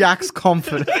much as Jack's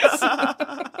confidence.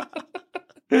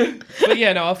 But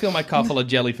yeah, no, I'll fill my car full of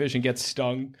jellyfish and get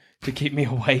stung to keep me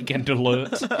awake and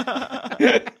alert.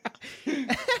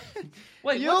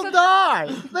 Wait, You'll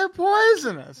die. They're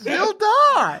poisonous. You'll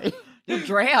die. You'll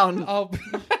drown. Oh,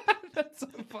 that's so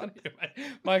funny.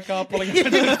 My car pulling up into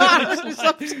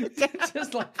the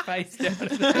just like face down.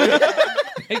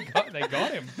 They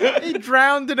got him. He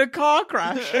drowned in a car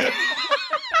crash.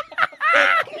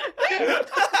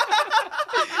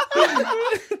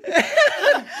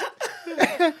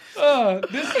 Oh,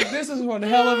 this is one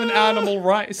hell of an animal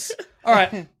race. All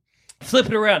right, flip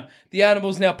it around. The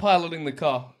animal's now piloting the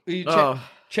car. Are you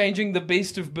changing the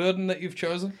beast of burden that you've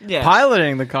chosen? Yeah.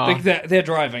 Piloting the car. Like they're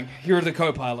driving. You're the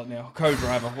co-pilot now,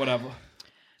 co-driver, whatever.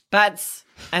 Bats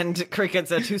and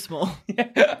crickets are too small. Yeah,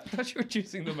 I thought you were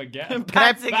choosing them again.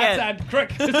 Bats Bats again. and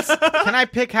crickets. Can I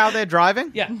pick how they're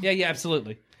driving? Yeah,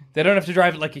 absolutely. They don't have to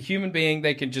drive it like a human being.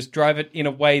 They can just drive it in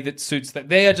a way that suits them.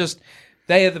 They are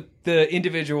the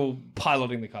individual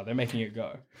piloting the car. They're making it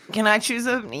go. Can I choose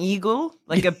an eagle?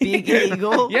 Like a big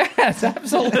eagle? Yes,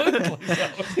 absolutely.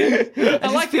 I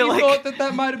like that feel you like- thought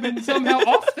that might have been somehow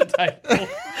off the table.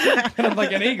 And I'm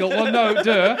like, an eagle? Well, no,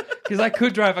 because I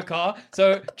could drive a car,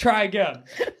 so try again.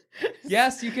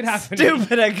 Yes, you can have an eagle.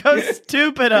 Stupider, go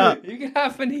stupider. You can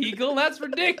have an eagle. That's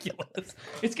ridiculous.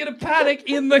 It's going to panic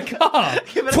in the car.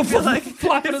 Yeah, but I feel like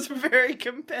Flapping it's very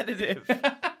competitive.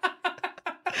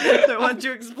 So once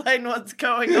you explain what's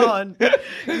going on,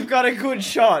 you've got a good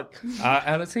shot.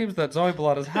 And it seems that Zoe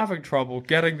Blood is having trouble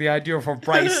getting the idea of a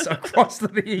race across to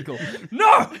the eagle.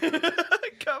 No!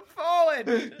 Come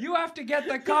forward. You have to get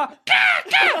the car.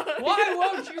 Why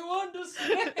won't you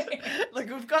understand? Look,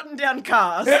 we've gotten down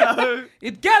cars, so...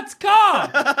 It gets car.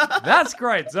 That's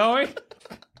great, Zoe.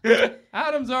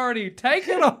 Adam's already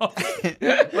taken off.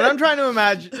 What I'm trying to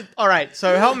imagine. All right,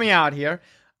 so help me out here.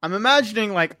 I'm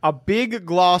imagining like a big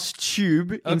glass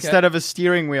tube instead of a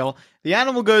steering wheel. The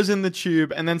animal goes in the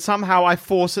tube, and then somehow I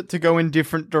force it to go in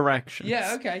different directions.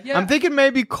 Yeah, okay, yeah. I'm thinking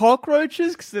maybe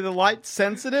cockroaches because they're light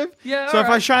sensitive. Yeah, So if I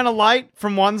alright. shine a light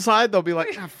from one side, they'll be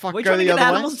like, fuck, We're go trying to the get other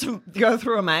way. animals to go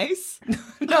through a maze?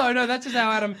 No, that's just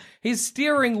how Adam. His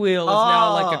steering wheel is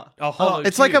now like a hollow.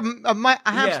 It's like a tube.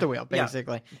 hamster wheel, yeah.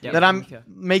 basically. Yeah, that I'm yeah.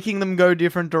 making them go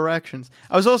different directions.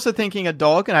 I was also thinking a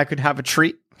dog, and I could have a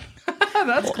treat.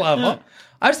 That's clever.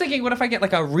 I was thinking, what if I get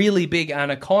like a really big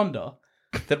anaconda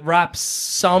that wraps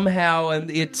somehow and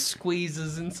it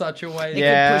squeezes in such a way? You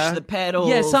Yeah. can push the pedals.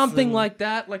 Yeah, something and- like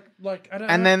that. Like I don't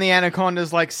know. And then the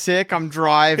anaconda's like, sick, I'm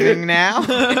driving now.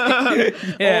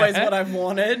 Yeah. Always what I've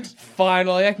wanted.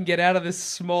 Finally, I can get out of this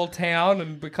small town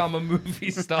and become a movie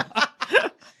star.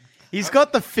 He's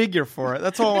got the figure for it.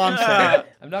 That's all I'm saying.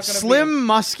 I'm not gonna Slim,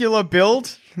 muscular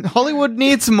build. Hollywood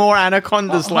needs more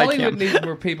anacondas like Hollywood him. needs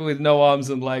more people with no arms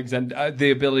and legs and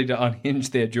the ability to unhinge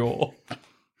their jaw.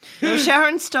 No,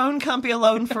 Sharon Stone can't be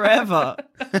alone forever.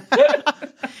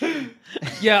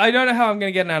 Yeah, I don't know how I'm going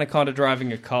to get an anaconda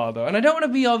driving a car, though. And I don't want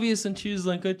to be obvious and choose,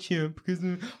 like, a chimp. Because,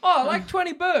 like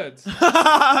 20 birds.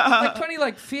 Like 20,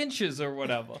 like, finches or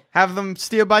whatever. Have them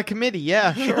steer by committee.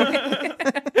 Yeah, sure.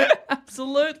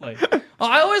 Absolutely.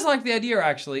 I always like the idea,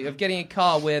 actually, of getting a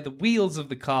car where the wheels of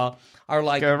the car are,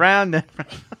 like... Go round and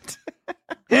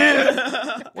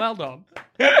round. Well done.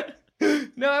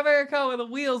 No, having a car where the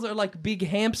wheels are like big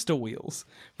hamster wheels,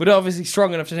 but obviously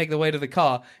strong enough to take the weight of the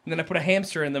car. And then I put a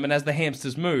hamster in them, and as the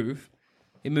hamsters move,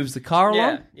 it moves the car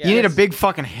along. Yeah. You need a big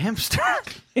fucking hamster.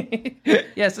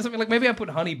 Yeah, so something like maybe I put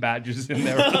honey badgers in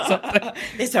there or something.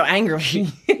 They're so angry.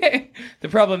 The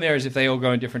problem there is if they all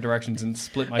go in different directions and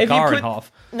split my car in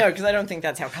half. No, because I don't think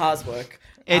that's how cars work.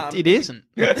 It isn't.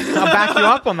 I'll back you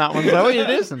up on that one, Zoe. It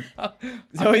isn't.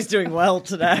 Zoe's doing well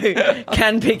today.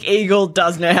 Can pick Eagle,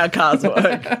 does know how cars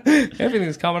work.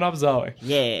 Everything's coming up, Zoe.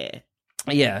 Yeah.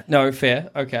 Yeah, no,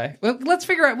 fair. Okay. Well, let's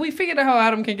figure out. We figured out how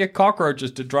Adam can get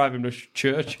cockroaches to drive him to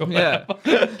church or whatever.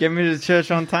 Get me to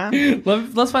church on time.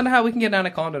 Let's find out how we can get an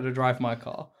anaconda to drive my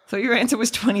car. So your answer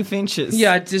was 20 finches.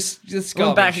 Yeah, just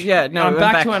Went back- garbage. yeah, no, I'm went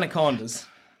back back- to anacondas.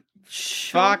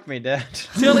 Fuck me, Dad.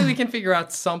 Surely we can figure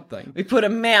out something. We put a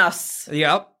mouse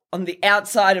Yep. on the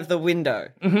outside of the window,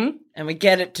 and we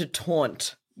get it to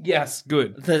taunt Yes,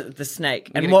 good. the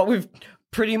snake. And gonna- what we've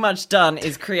pretty much done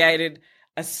is created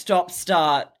a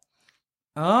stop-start,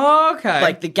 Okay.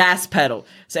 like the gas pedal.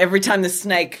 So every time the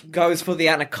snake goes for the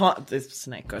anaconda,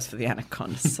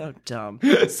 so dumb.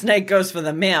 The snake goes for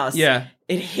the mouse. Yeah.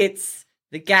 It hits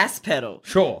the gas pedal.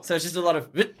 Sure. So it's just a lot of.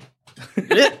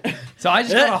 So I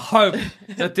just gotta hope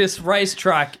that this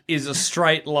racetrack is a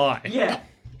straight line. Yeah.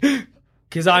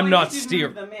 Because I'm not If you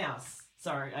steering. move the mouse.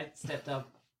 Sorry, I stepped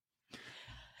up.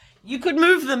 You could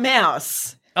move the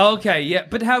mouse. Okay, yeah,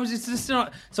 but how is it just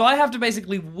not? So I have to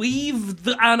basically weave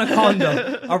the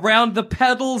anaconda around the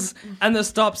pedals and the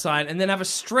stop sign, and then have a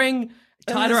string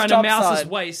tied the around a stop mouse's sign.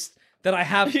 waist that I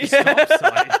have the stop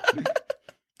sign.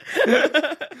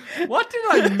 What did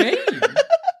I mean?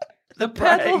 The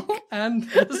pedal and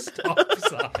the stop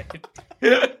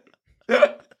sign.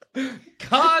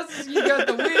 Cars, you got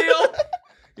the wheel,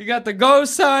 you got the go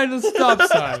sign and stop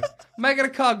sign. Making a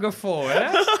car go forward,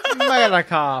 eh? Make a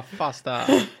car faster.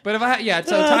 But if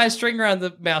so tie a string around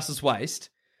the mouse's waist,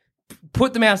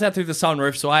 put the mouse out through the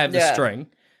sunroof so I have the Yeah. string,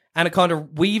 and it kind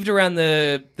of weaved around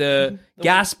the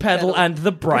gas pedal and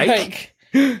the brake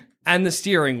and the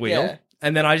steering wheel, Yeah.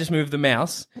 and then I just move the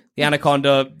mouse. The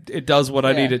anaconda, it does what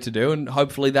I need it to do, and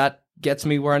hopefully that gets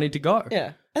me where I need to go.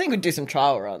 Yeah. I think we'd do some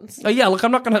trial runs. Oh yeah, look,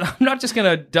 I'm not just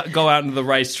gonna go out into the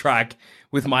racetrack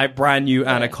with my brand new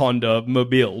anaconda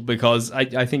mobile because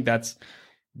I think that's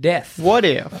death. What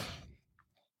if?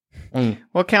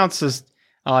 What counts as?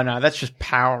 Oh no, that's just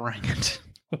powering it.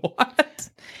 What?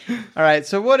 All right,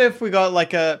 so what if we got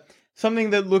like something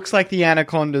that looks like the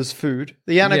anaconda's food?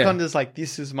 The anaconda's like,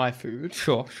 this is my food,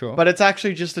 Sure. but it's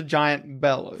actually just a giant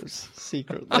bellows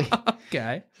secretly.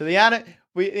 Okay. So the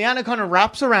anaconda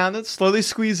wraps around it, slowly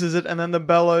squeezes it, and then the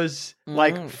bellows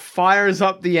like fires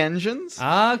up the engines.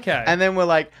 Okay. And then we're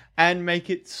like, and make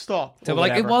it stop. So or we're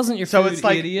like, whatever. it wasn't your so food, it's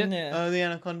like, idiot. the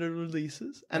anaconda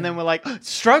releases, and then we're like, it's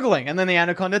struggling, and then the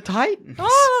anaconda tightens.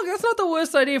 Oh, look, that's not the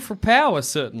worst idea for power,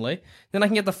 certainly. Then I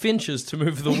can get the finches to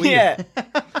move the wheel. Yeah.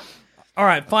 All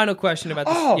right, final question about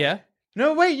this. Oh. Yeah?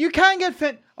 No, wait, you can't get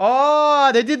fin.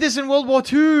 Oh, they did this in World War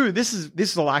II.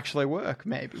 This will actually work,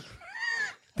 maybe.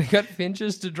 They got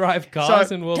finches to drive cars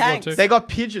So, in World tanks. War II. They got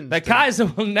pigeons. The Kaiser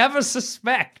will never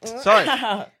suspect.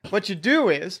 So, what you do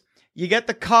is you get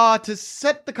the car to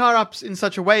set the car up in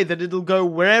such a way that it'll go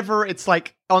wherever it's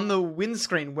like on the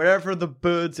windscreen, wherever the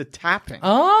birds are tapping.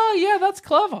 Oh, yeah, that's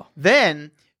clever.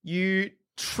 Then you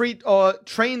treat or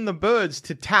train the birds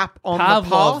to tap on the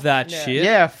Pavlov path. that shit.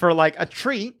 Yeah, for like a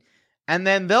treat. And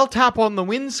then they'll tap on the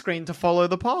windscreen to follow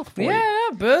the path for you. Yeah,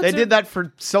 birds They are- did that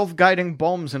for self-guiding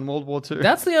bombs in World War II.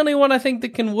 That's the only one I think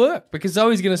that can work because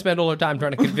Zoe's going to spend all her time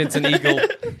trying to convince an eagle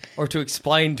or to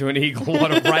explain to an eagle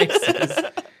what a race is.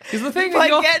 Because the thing If is,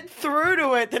 I get through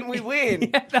to it, then we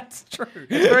win. yeah, that's true.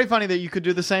 It's very funny that you could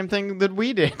do the same thing that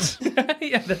we did.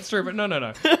 Yeah, that's true. But no.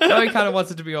 Zoe kind of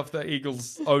wants it to be off the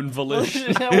eagle's own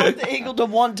volition. I want the eagle to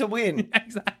want to win.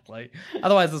 Exactly.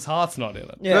 Otherwise, his heart's not in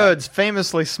it. Yeah. Birds,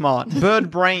 famously smart.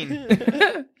 Bird brain.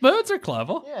 Birds are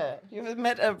clever. Yeah. You ever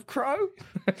met a crow?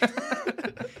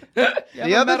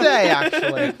 The other day,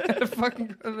 actually.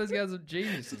 Fucking those guys are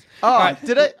geniuses. Oh,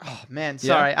 did I? Oh, man,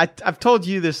 sorry. I've told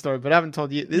you this story, but I haven't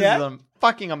told you. This Yeah? is a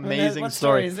fucking amazing what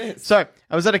story is story. this? So,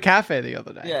 I was at a cafe the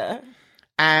other day. Yeah.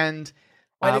 And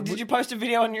Did you post a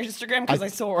video on your Instagram? Because I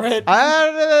saw it.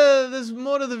 there's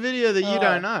more to the video that you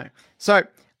don't know. So,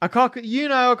 a cockatoo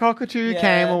Yeah,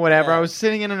 came or whatever. yeah. I was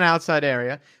sitting in an outside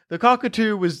area. The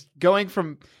cockatoo was going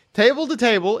from table to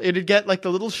table. It'd get like the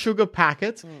little sugar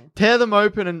packets, tear them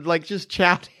open, and like just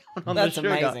chow down on That's the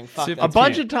sugar. amazing. Fuck Super A that.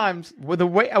 bunch of times, with a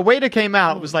waiter came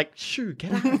out, was like, "Shoo,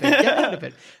 get out of it, get out of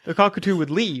it." The cockatoo would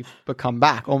leave, but come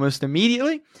back almost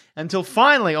immediately, until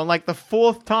finally, on like the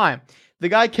fourth time, the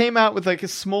guy came out with like a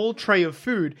small tray of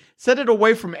food, set it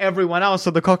away from everyone else,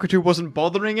 so the cockatoo wasn't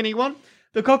bothering anyone.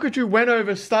 The cockatoo went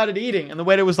over, started eating, and the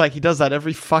waiter was like, "He does that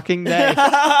every fucking day."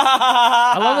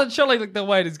 I love that surely like, the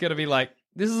waiter's going to be like,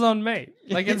 this is on me.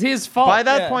 Like, it's his fault. By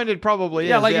that point, it probably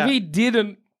yeah, is. like if he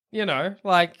didn't,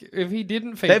 if he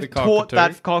didn't feed they've the taught cockatoo.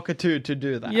 that cockatoo to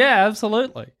do that. Yeah,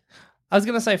 absolutely. I was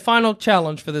going to say, final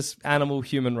challenge for this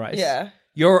animal-human race. Yeah.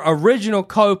 Your original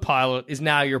co-pilot is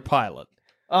now your pilot.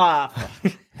 Ah,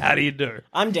 How do you do?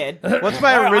 I'm dead. What's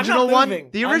my original one?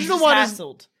 The original one is.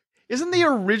 hassled. Isn't the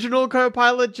original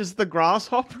co-pilot just the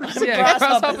grasshoppers? Yeah,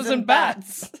 grasshoppers and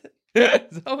bats.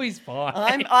 Zoe's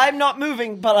fine. I'm not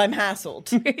moving, but I'm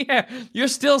hassled. Yeah, you're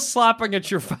still slapping at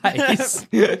your face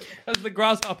because the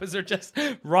grasshoppers are just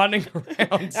running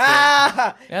around.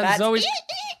 Ah, And that's-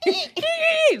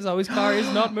 Zoe's car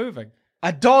is not moving.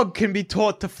 A dog can be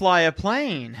taught to fly a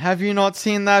plane. Have you not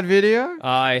seen that video?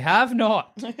 I have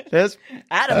not. There's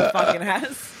Adam fucking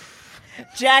has.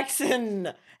 Jackson,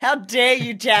 how dare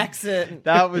you, Jackson?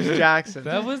 that was Jackson.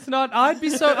 That was not.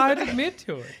 I'd admit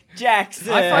to it.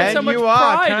 Jackson. I find so And much you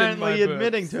are pride in currently my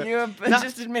admitting boobs. to it. You're Now-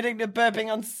 just admitting to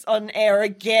burping on air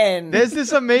again. There's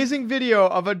this amazing video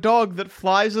of a dog that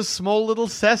flies a small little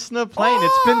Cessna plane.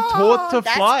 It's been taught to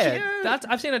that's fly cute. it.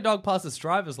 I've seen a dog pass its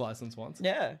driver's license once.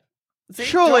 Yeah. See,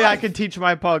 Surely I drive. could teach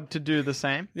my pug to do the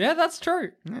same. Yeah, that's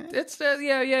true. It's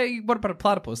yeah. What about a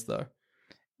platypus though?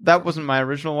 That wasn't my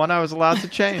original one. I was allowed to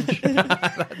change.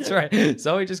 That's right.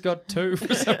 Zoe just got 2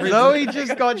 for some reason. Zoe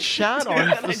just got shat on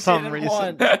I for some didn't reason.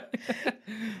 want.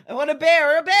 I want a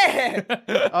bear or a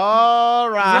bear. All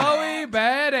right. Zoe,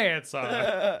 bad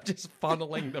answer. Just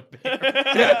funneling the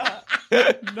bear.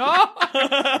 No.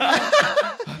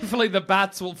 Hopefully the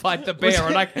bats will fight the bear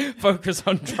and I can focus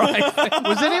on driving.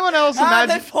 Was anyone else They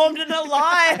imagining? formed an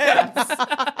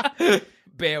alliance.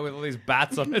 Bear with all these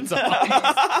bats on its eyes.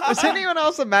 Was anyone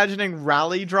else imagining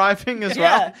rally driving as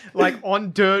Yeah. well, like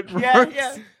on dirt roads?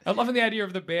 yeah. I'm loving the idea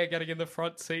of the bear getting in the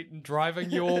front seat and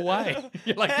driving you away.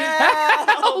 You're like,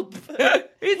 Help!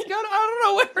 help! He's gonna, I don't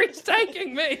know where he's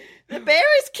taking me. The bear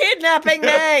is kidnapping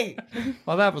me.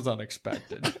 Well, that was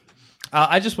unexpected.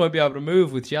 I just won't be able to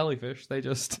move with jellyfish. They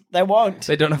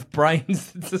They don't have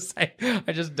brains. It's the same.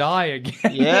 I just die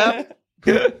again. Yep.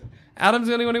 Adam's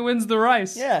the only one who wins the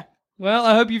race. Yeah. Well,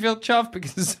 I hope you feel chuffed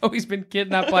because Zoe's been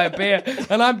kidnapped by a bear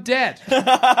and I'm dead.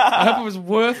 I hope it was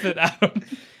worth it, Adam.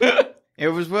 It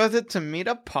was worth it to meet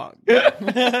a pug.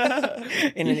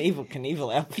 In an Evil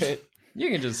Knievel outfit.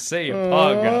 You can just see a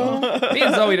pug. Me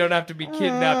and Zoe don't have to be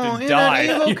kidnapped and in die.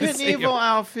 an Evil You can see Knievel a-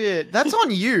 outfit. That's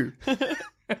on you.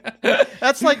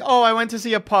 That's like, oh, I went to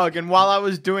see a pug, and while I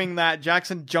was doing that,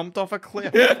 Jackson jumped off a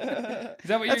cliff. Is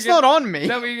that what That's you're not on me. Is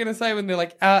that what you're going to say when they're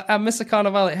like, Mr.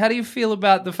 Carnivale, how do you feel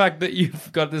about the fact that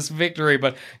you've got this victory,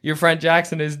 but your friend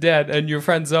Jackson is dead and your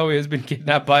friend Zoe has been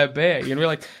kidnapped by a bear? You're going to be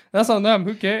like, that's on them.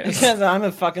 Who cares? Because I'm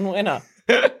a fucking winner.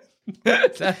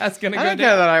 That's going to I go don't care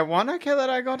down. that I won. I care that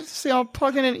I got to see a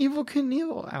pug in an Evil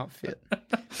Knievel outfit.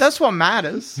 That's what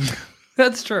matters.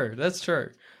 That's true. That's true.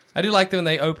 I do like when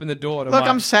they open the door to Look, my...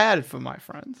 I'm sad for my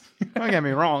friends. Don't get me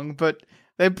wrong, but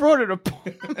they brought it upon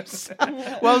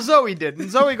themselves. Well, Zoe didn't.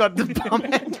 Zoe got the bum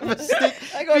end of a stick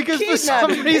I got because for kidnapped,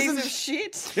 some you reason piece of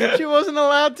shit. she wasn't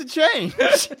allowed to change.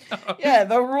 Yeah,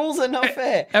 the rules are not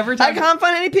fair. Every time- I can't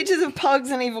find any pictures of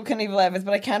pugs and Evil Knievel outfits,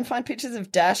 but I can find pictures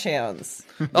of dash hounds.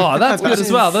 Oh, that's good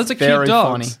as well. Those are cute Very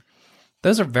dogs. funny.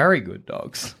 Those are very good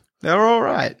dogs. They're all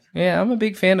right. Yeah, I'm a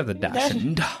big fan of the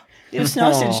Dachshund. You have a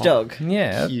sausage dog.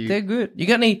 Yeah, Cute. they're good. You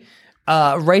got any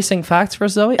racing facts for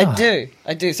us, Zoe? I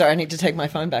do. Sorry, I need to take my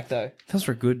phone back though. Those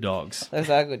were good dogs. Those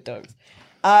are good dogs.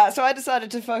 So I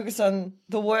decided to focus on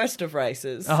the worst of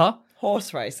races. Uh-huh.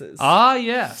 Horse races. Ah,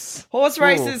 yes. Horse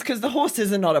races, because the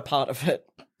horses are not a part of it.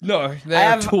 No,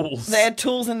 they're tools. They're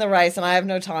tools in the race, and I have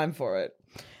no time for it.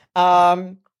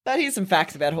 But here's some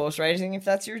facts about horse racing, if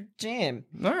that's your jam.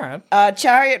 All right.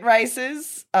 Chariot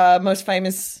races, most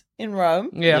famous in Rome,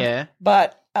 Yeah.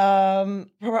 but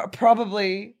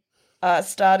probably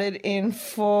started in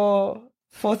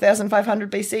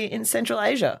 4,500 BC in Central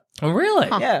Asia. Oh, really?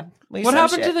 Yeah. What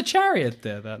happened to the chariot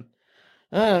there, then?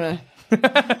 I don't know.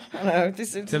 I don't know.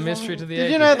 It's a mystery to the Did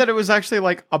ages. you know that it was actually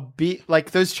like a big,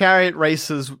 like those chariot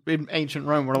races in ancient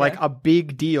Rome were like a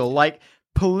big deal. Like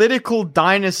political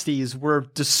dynasties were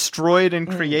destroyed and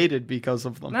created because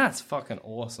of them. That's fucking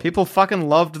awesome. People fucking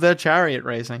loved their chariot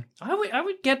racing. I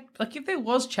would get, like, if there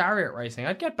was chariot racing,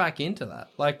 I'd get back into that.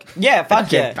 Like, Yeah, fuck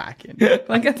yeah. Get back in.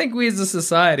 like I think we as a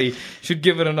society should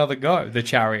give it another go, the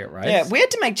chariot race. Yeah, we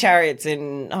had to make chariots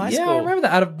in high Yeah, school. I remember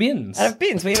that, out of bins. Out of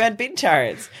bins. We had bin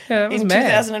chariots. Yeah, it was in mad.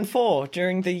 2004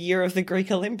 during the year of the Greek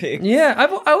Olympics. Yeah,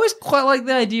 I always quite like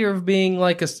the idea of being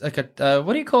like a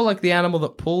what do you call like the animal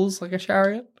that pulls like a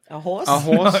chariot? A horse? A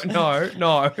horse?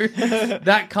 No,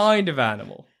 that kind of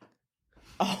animal.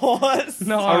 A horse?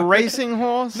 No, A racing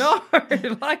horse? no,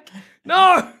 like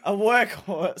no, A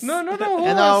workhorse. no, not a horse.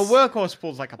 And a workhorse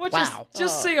pulls like a What, plow.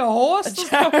 just see a horse?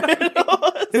 Chariot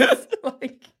horse.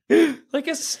 Like, Like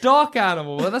a stock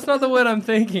animal, but that's not the word I'm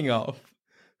thinking of.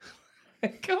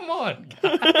 Come on,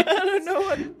 guys.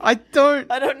 I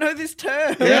don't know this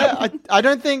term. Yeah, I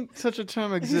don't think such a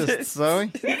term exists,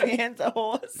 Zoe. Neanderthal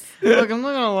horse. Look, I'm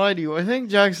not gonna lie to you. I think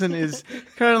Jackson is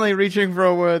currently reaching for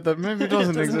a word that maybe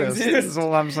doesn't exist. That's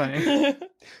all I'm saying.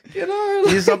 You know,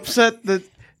 He's upset that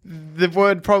the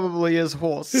word probably is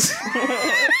horse.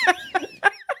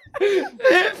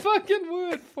 there's a fucking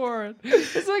word for it.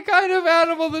 It's a kind of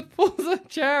animal that pulls a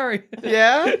chariot.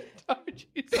 Yeah? Don't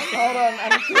you say Hold on,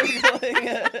 I'm googling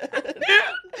it.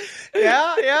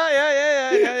 Yeah.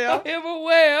 I am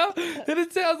aware that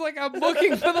it sounds like I'm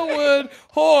looking for the word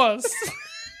horse.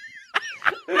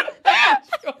 I'm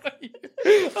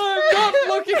not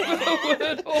looking for the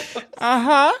word horse.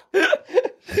 Uh-huh.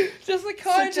 Just the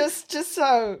kind So just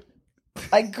so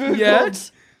I googled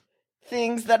Yes.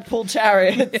 things that pull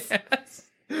chariots. Yes.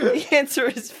 The answer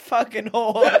is fucking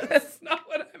horse. That's not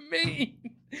what I mean.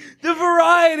 The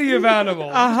variety of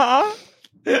animals. Uh-huh.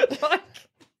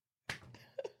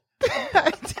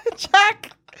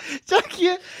 Jack,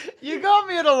 you got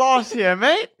me at a loss here,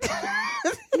 mate.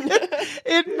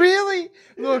 It really...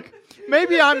 Look,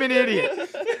 maybe I'm an idiot.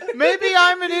 Maybe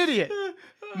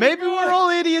Maybe we're all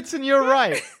idiots and you're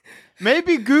right.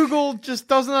 Maybe Google just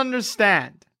doesn't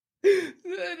understand.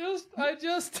 I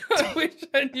just wish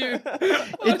I knew.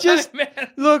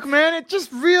 Look, man, it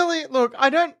just really,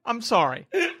 I'm sorry.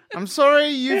 I'm sorry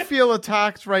you feel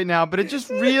attacked right now, but it just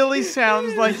really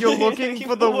sounds like you're looking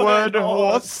for the word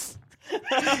horse.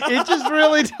 It just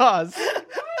really does.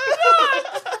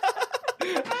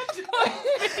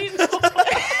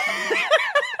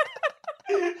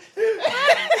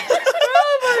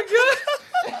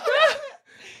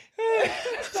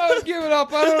 I've given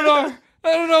up. I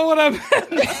don't know what I meant.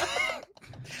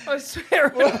 I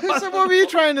swear. So what were you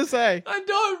trying to say? I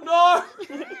don't know.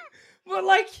 But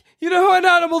like, you know, an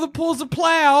animal that pulls a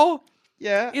plow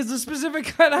Yeah. is a specific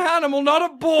kind of animal, not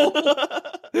a bull.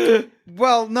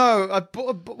 Well, no, a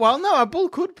bull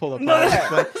could pull a plow.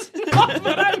 That's not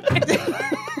what I meant.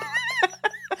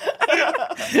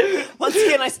 Once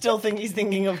again, I still think he's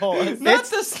thinking of horse.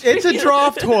 It's a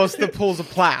draft horse that pulls a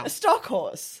plow. A stock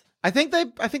horse. I think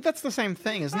that's the same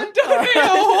thing, isn't it?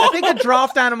 I I think a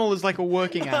draft animal is like a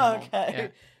working animal. Okay. Yeah.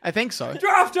 I think so.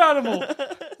 Draft animal.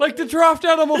 Like the draft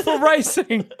animal for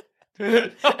racing.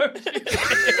 Don't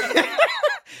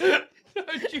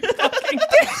you fucking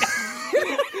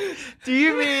Do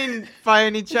you mean, by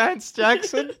any chance,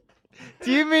 Jackson?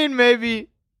 Do you mean maybe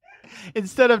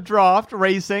instead of draft,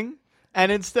 racing,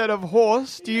 and instead of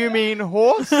horse, do you mean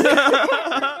horse?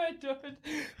 I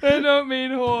don't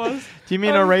mean horse. Do you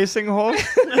mean a racing horse?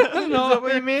 Is that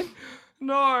what you mean?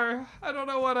 No, I don't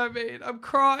know what I mean. I'm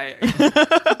crying.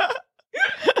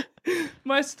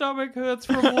 My stomach hurts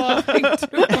from laughing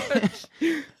too much.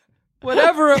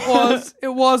 Whatever it was, it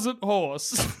wasn't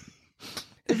horse.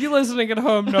 If you're listening at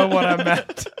home, know what I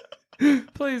meant.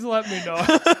 Please let me know.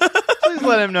 Please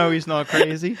let him know he's not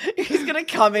crazy. He's gonna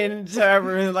come into our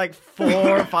room at like 4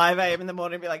 or 5 a.m. in the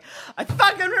morning and be like, I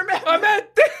fucking remember. I meant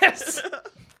this.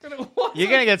 You're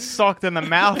gonna get socked in the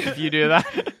mouth if you do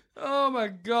that. Oh my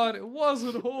god, it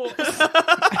wasn't horse.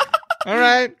 All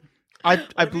right.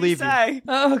 I believe you. Say.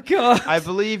 Oh god. I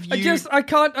believe you. I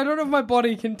can't, I don't know if my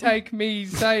body can take me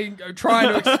trying to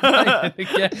explain it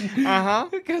again. Uh-huh.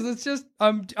 Because it's just,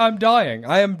 I'm dying.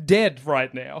 I am dead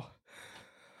right now.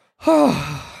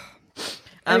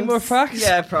 Any more facts?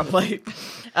 Yeah, probably.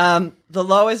 The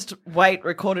lowest weight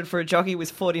recorded for a jockey was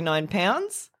 49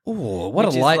 pounds. Oh, what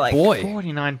Which a is light like boy.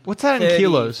 49. What's that in 30,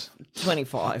 kilos?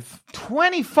 25.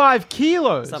 25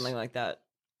 kilos. Something like that.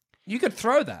 You could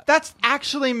throw that. That's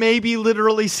actually maybe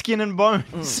literally skin and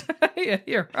bones. Yeah,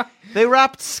 you're right. They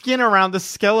wrapped skin around the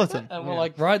skeleton. And we're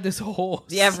like, ride this horse.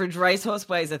 The average racehorse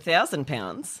weighs 1,000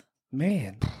 pounds.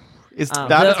 Man. Is That's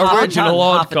that the half a original ton,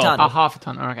 odd half a ton. couple. half a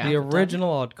ton? Okay. The original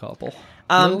odd couple.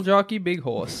 Little jockey, big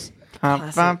horse.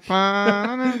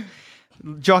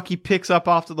 Jockey picks up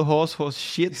after the horse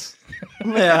shits.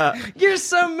 Yeah. You're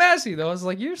so messy, though. I was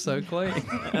like, you're so clean.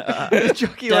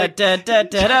 Jockey Da, like da, da,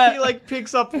 da, he da. like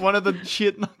picks up one of the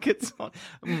shit nuggets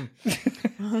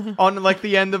on like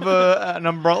the end of an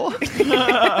umbrella.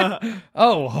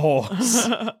 Oh, horse.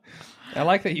 I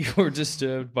like that you were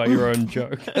disturbed by your own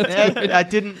joke.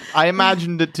 I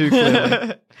imagined it too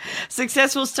clearly.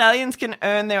 Successful stallions can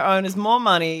earn their owners more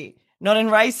money, not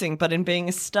in racing, but in being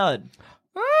a stud.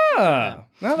 Well,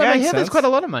 that Yeah, makes there's sense. quite a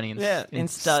lot of money in In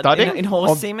stud. studding? In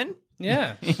horse semen.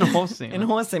 Yeah. In horse semen. In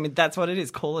horse semen. That's what it is.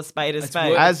 Call a spade a spade.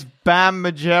 what- As Bam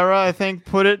Margera, I think,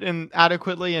 put it in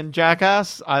adequately in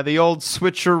Jackass, the old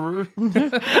switcheroo.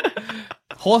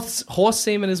 Horse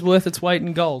semen is worth its weight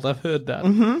in gold. I've heard that.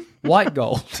 Mm-hmm. White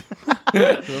gold.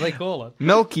 That's what they call it.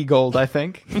 Milky gold, I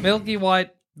think. Milky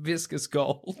white viscous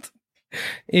gold.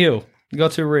 Ew. You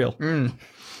got too real.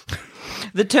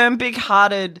 The term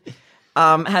big-hearted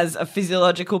has a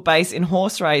physiological base in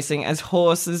horse racing, as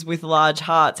horses with large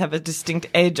hearts have a distinct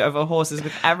edge over horses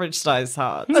with average-sized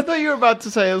hearts. I thought you were about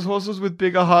to say as horses with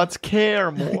bigger hearts care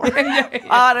more.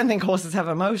 I don't think horses have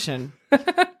emotion.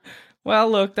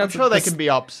 Well, look, I'm that's sure they can be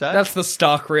upset. That's the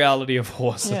stark reality of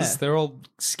horses. Yeah. They're all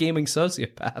scheming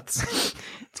sociopaths.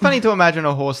 It's funny to imagine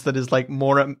a horse that is like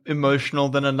more emotional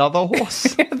than another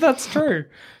horse. That's true.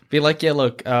 Be like, yeah,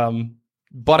 look,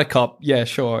 Buttercup, yeah,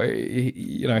 sure,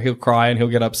 he'll cry and he'll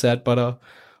get upset, but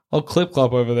old Clip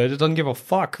Clop over there just doesn't give a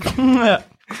fuck. Clip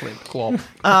clop.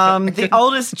 The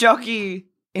oldest jockey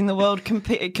in the world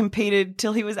competed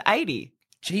till he was 80.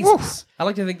 Jesus. Oof. I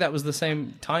like to think that was the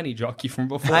same tiny jockey from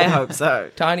before. I hope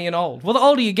so. Tiny and old. Well, the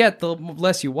older you get, the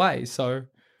less you weigh, so...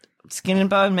 Skin and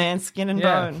bone, man. Skin and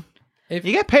bone. You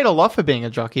get paid a lot for being a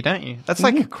jockey, don't you? That's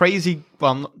like a crazy...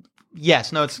 Well,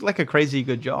 yes, no, it's like a crazy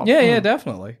good job. Yeah,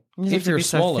 definitely. You have If to you're be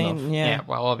so small thin, enough. Yeah,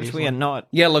 well, obviously. Which we are not.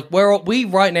 Yeah, look, we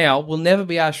right now will never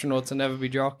be astronauts and never be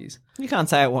jockeys. You can't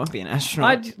say I won't be an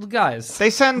astronaut. Guys. They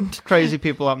send crazy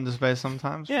people up into space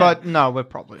sometimes. Yeah. But no, we're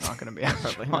probably not going to be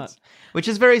Probably astronauts. not. Which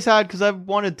is very sad because I've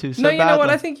wanted to so No, you know what?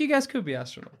 badly. I think you guys could be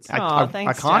astronauts. Aw,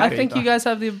 thanks, I can't Jack. I be, think though. you guys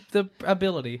have the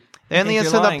ability. They only think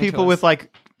you're send up lying to people us. with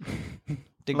like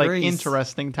Degrees.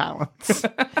 interesting talents.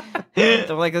 They're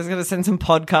like, I was going to send some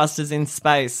podcasters in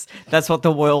space. That's what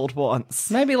the world wants.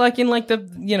 Maybe like in like the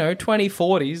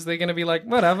 2040s, they're going to be like,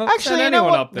 whatever. Actually, send you know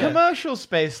anyone what? up there. Commercial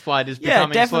space flight is Yeah,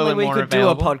 becoming definitely slowly we more could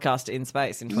available. do a podcast in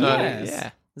space in 20 Yes. years.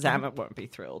 Yeah. Zamet won't be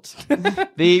thrilled.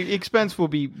 The expense will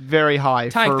be very high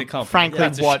Tank for, the company. frankly,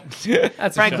 That's a what That's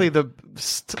a frankly shame.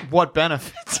 what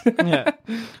benefits. Yeah.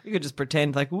 You could just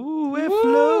pretend like, ooh, we're Woo,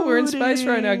 floating. we're in space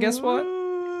right now. Guess what?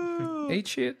 Woo. Eat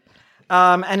shit.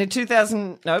 And in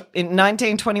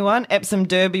 1921, Epsom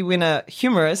Derby winner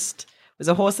Humorist was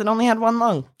a horse that only had one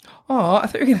lung, Oh, I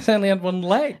thought you were going to say only had one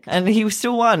leg. and he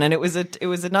still won. And it was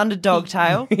an underdog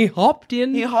tale. He hopped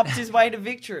in. He hopped his way to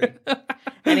victory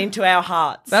and into our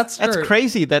hearts. That's true. That's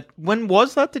crazy. When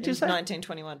was that? Did It you was say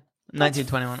 1921.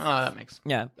 1921? Oh, that makes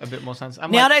Yeah. a bit more sense.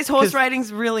 I'm Nowadays, like, horse 'cause-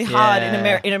 riding's really hard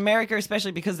Yeah. in America,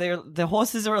 especially because the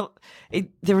horses are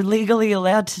they're legally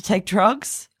allowed to take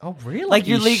drugs. Oh, really? Like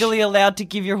you're legally allowed to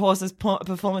give your horses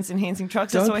performance enhancing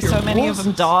drugs. That's Dope why your so many of them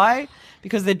horses. die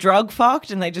because they're drug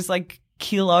fucked and they just like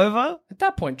keel over. At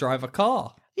that point, drive a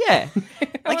car. Yeah,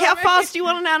 like how fast do you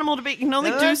want an animal to be? You can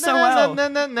only do so well.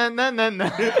 And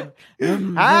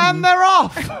they're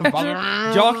off.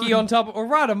 Jockey on top or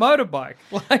ride a motorbike.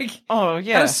 Like, Oh at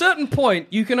yeah, a certain point,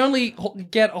 you can only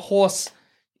get a horse.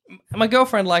 My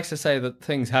girlfriend likes to say that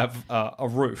things have a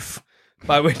roof,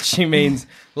 by which she means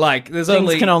like there's things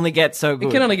only can only get so good.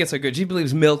 it can only get so good. She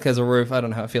believes milk has a roof. I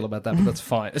don't know how I feel about that, but that's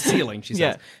fine. A ceiling, she says.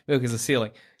 Yeah. Milk is a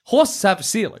ceiling. Horses have a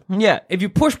ceiling. Yeah, If you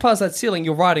push past that ceiling,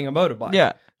 you're riding a motorbike.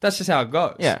 Yeah. That's just how it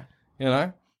goes. Yeah. You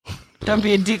know? don't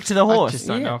be a dick to the I horse. just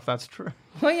don't know if that's true.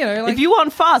 Well, you know, like, If you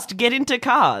want fast, get into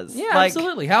cars. yeah, like,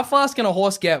 absolutely. How fast can a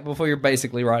horse get before you're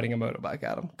basically riding a motorbike,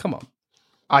 Adam? Come on.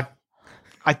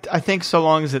 I think so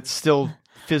long as it's still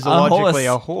physiologically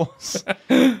a horse.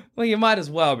 Well, you might as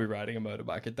well be riding a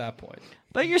motorbike at that point.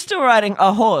 But you're still riding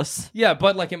a horse. Yeah,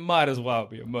 but like it might as well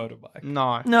be a motorbike.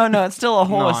 No. No, it's still a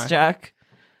horse, No. Jack.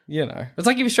 You know, it's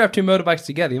like if you strap two motorbikes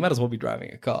together, you might as well be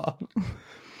driving a car,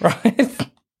 right?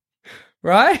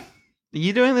 Right? Are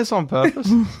you doing this on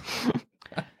purpose?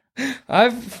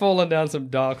 I've fallen down some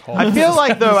dark holes. I feel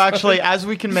like, though, actually, as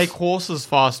we can make horses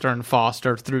faster and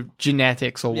faster through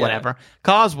genetics or whatever,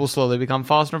 cars will slowly become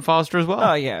faster and faster as well.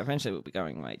 Oh yeah, eventually we'll be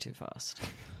going way too fast.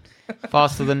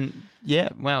 Faster than,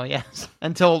 yes.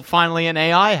 Until finally an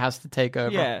AI has to take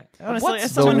over. Yeah, honestly, What's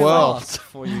it's the so many world? fast.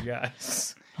 for you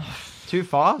guys? Too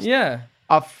fast? Yeah.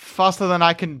 Faster than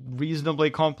I can reasonably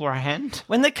comprehend?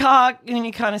 When you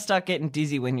kind of start getting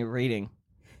dizzy when you're reading.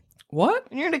 What?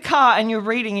 When you're in a car and you're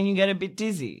reading and you get a bit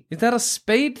dizzy. Is that a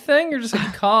speed thing or just a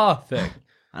car thing?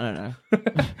 I don't know.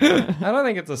 I don't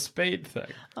think it's a speed thing.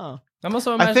 Oh. I'm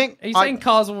also imagining. think Are you saying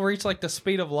cars will reach like the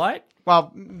speed of light?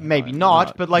 Well, maybe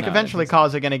not, but like no, eventually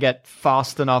cars are going to get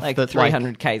fast enough Like that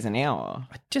 300 k's an hour.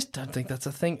 I just don't think that's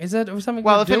a thing. Is that something?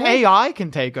 Well, we're if an doing? AI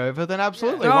can take over, then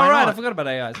absolutely. Oh, why right, not? I forgot about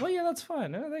AIs. Well, yeah, that's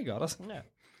fine. No, they got us. Yeah.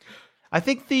 I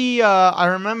think I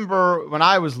remember when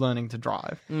I was learning to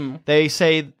drive, they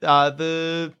say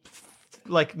the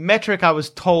like metric I was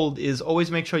told is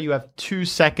always make sure you have 2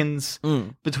 seconds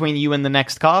between you and the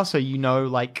next car, so you know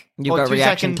like You've or got 2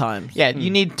 reaction second- time. Yeah, you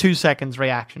need 2 seconds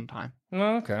reaction time.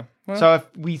 Oh, okay. Well, So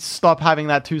if we stop having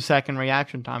that 2 second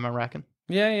reaction time, I reckon.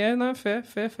 yeah, no, fair.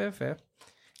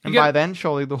 And You by get- then,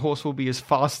 surely the horse will be as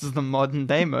fast as the modern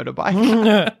day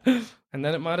motorbike. And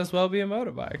then it might as well be a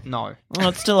motorbike. No, Oh,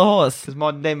 it's still a horse. because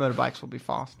modern day motorbikes will be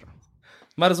faster.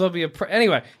 Might as well be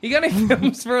anyway, you got any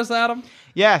films for us, Adam?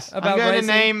 Yes, About I'm going racing?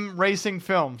 to name racing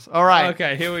films. All right.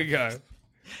 Okay, here we go.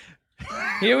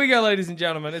 Here we go, ladies and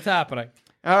gentlemen. It's happening.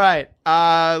 All right.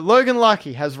 Logan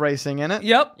Lucky has racing in it.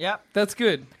 Yep. Yep. That's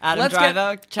good. Adam let's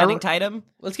Driver, Channing Ar- Tatum.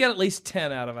 Let's get at least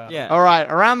 10 out of Adam. Yeah. All right.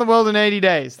 Around the World in 80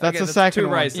 Days. That's Okay, the second 2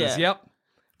 one. races. Yeah. Yep.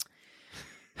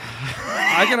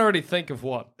 I can already think of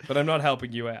one, but I'm not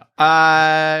helping you out.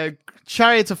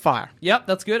 Chariots of Fire. Yep,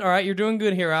 that's good. All right, you're doing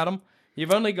good here, Adam.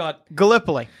 You've only got...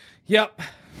 Gallipoli. Yep.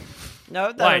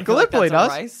 No, that Wait, don't feel like Gallipoli that's a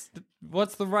does. race.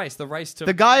 What's the race? The race to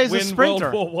The guy is a win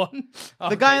sprinter. World War One?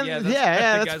 The guy,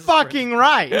 that's fucking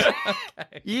right.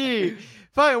 Yeah.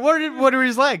 Fine. What are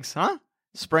his legs, huh?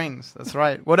 Springs. That's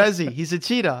right. What is he? He's a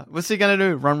cheetah. What's he gonna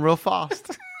do? Run real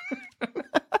fast.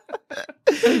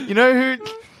 You know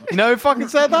who fucking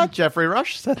said that? Jeffrey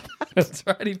Rush said that. That's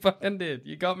right, he fucking did.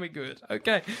 You got me good.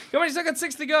 Okay. Come on, you still got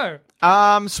 6 to go.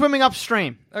 Swimming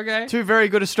Upstream. Okay. 2 very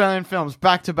good Australian films,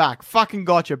 back to back. Fucking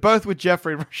gotcha. Both with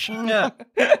Jeffrey Rush. Yeah.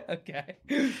 Okay.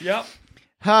 Yep.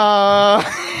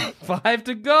 5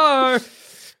 to go.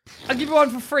 I'll give you one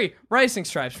for free. Racing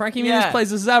Stripes. Frankie Muniz Yeah.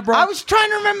 plays a zebra. I was trying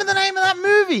to remember the name of that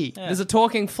movie. There's a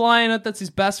talking fly in it that's his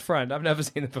best friend. I've never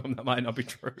seen the film. That might not be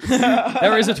true.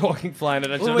 There is a talking fly in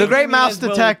it. I just- The Great Muniz Mouse will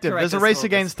Detective. correct There's a us race for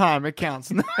against time. It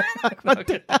counts.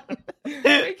 Okay.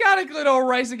 We can't include all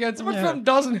race against. What film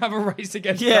doesn't have a race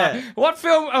against? Yeah. time? What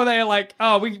film are they like?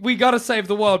 Oh, we got to save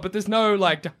the world, but there's no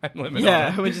like time limit. Yeah,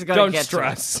 on it. we just gotta don't get to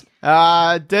stress.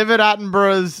 David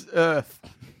Attenborough's Earth.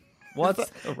 What's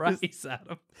the race,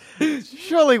 Adam?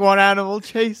 Surely one animal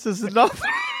chases another.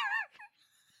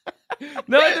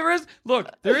 No, there is. Look,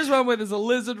 there is one where there's a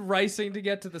lizard racing to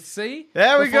get to the sea.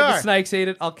 There we Before go. the snakes eat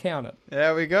it. I'll count it.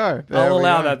 There we go. I'll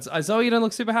allow that. I saw you don't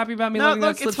look super happy about me No, letting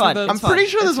look, that slip it's through fine. the- I'm It's pretty fine.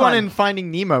 sure there's It's one fine. in Finding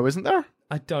Nemo, isn't there?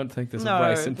 I don't think there's No, a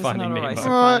race in there's Finding not a Nemo. race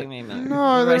in What? Finding Nemo.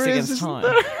 No, there race is, against isn't time.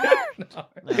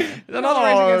 There's another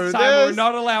race against time. We're there's-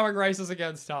 not allowing races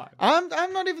against time. I'm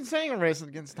not even saying a race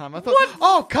against time. I thought,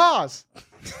 oh, Cars.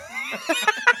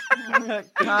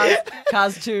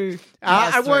 Cars 2.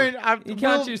 I Cars 3. won't. You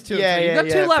can't choose 2 or 3. Yeah, You got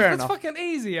yeah, 2 left. fair That's enough. fucking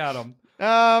easy, Adam.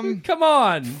 Um, Come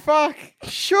on. fuck.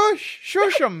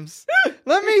 Shushums.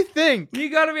 Let me think. You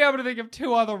got to be able to think of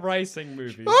 2 other racing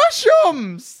movies.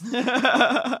 Shushums.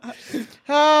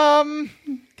 Come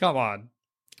on.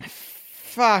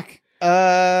 Fuck.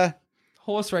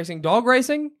 Horse racing, dog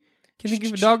racing? Can you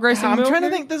think of a dog racing I'm movie? trying to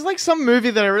think. There's like some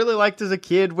movie that I really liked as a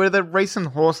kid where they're racing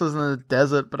horses in the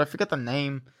desert, but I forget the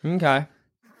name. Okay.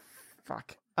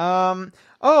 Fuck.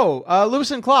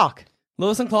 Lewis and Clark.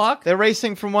 Lewis and Clark? They're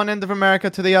racing from one end of America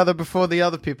to the other before the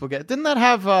other people get. Didn't that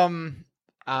have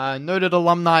noted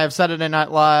alumni of Saturday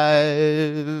Night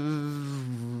Live?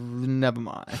 Never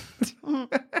mind.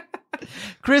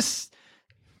 Chris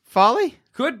Farley?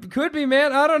 Could be,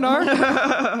 man. I don't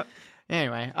know. You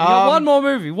Anyway, got one more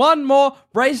movie. One more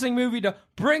racing movie to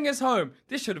bring us home.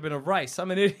 This should have been a race.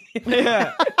 I'm an idiot.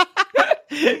 Yeah.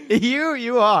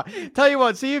 you are. Tell you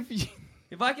what, see if you...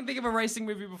 If I can think of a racing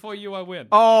movie before you, I win.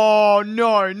 Oh,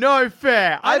 no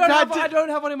fair. I don't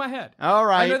have one in my head. All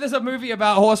right. I know there's a movie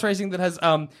about horse racing that has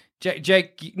Frodo.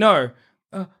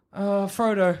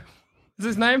 Is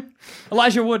his name?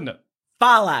 Elijah Wood in it.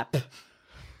 Farlap.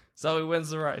 So he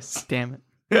wins the race. Damn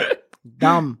it.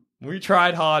 Dumb. We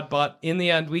tried hard, but in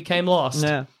the end, we came lost.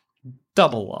 Yeah.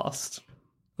 Double lost.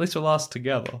 At least we're lost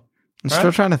together. I'm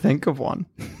still trying to think of one.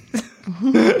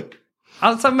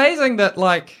 It's amazing that,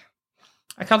 like,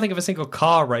 I can't think of a single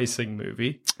car racing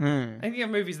movie. I think of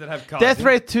movies that have cars. Death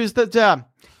Race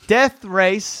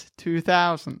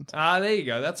 2000. Ah, there you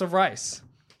go. That's a race.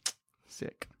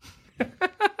 Sick.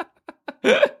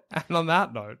 And on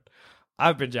that note,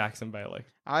 I've been Jackson Bailey.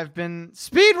 I've been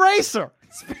Speed Racer.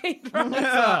 Speed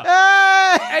Racer.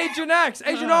 Hey! Agent X.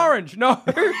 Agent Orange. No.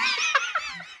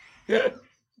 Agent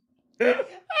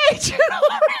Orange.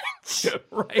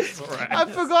 Racer X. I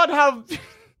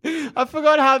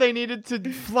forgot how they needed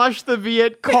to flush the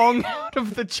Viet Cong out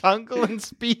of the jungle in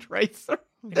Speed Racer.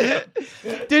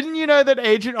 Didn't you know that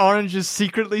Agent Orange is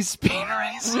secretly Speed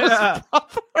Racer's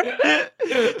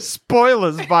brother?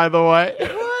 Spoilers, by the way.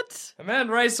 What? And then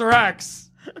Racer X.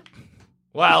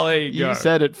 Well, there you go. You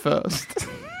said it first.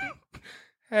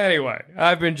 Anyway,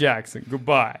 I've been Jackson.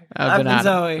 Goodbye. I've been Adam.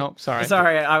 Zoe. Oh, sorry.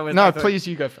 Sorry, I was. No, I thought- please,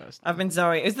 you go first. I've been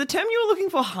Zoe. Is the term you were looking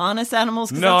for harness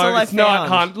animals? 'Cause No, that's all I it's not found.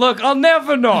 hunt. Look, I'll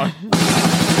never know.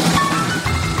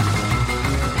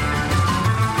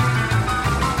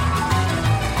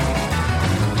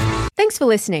 Thanks for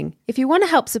listening. If you want to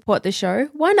help support the show,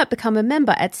 why not become a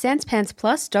member at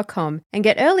sanspantsplus.com and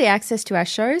get early access to our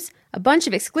shows, a bunch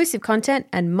of exclusive content,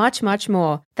 and much, much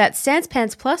more. That's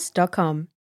sanspantsplus.com.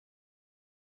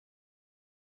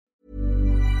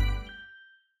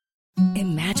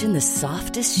 Imagine the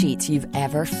softest sheets you've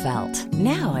ever felt.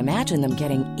 Now imagine them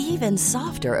getting even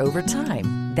softer over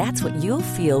time. That's what you'll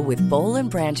feel with Boll &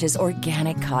 Branch's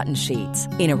organic cotton sheets.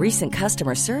 In a recent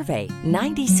customer survey,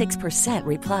 96%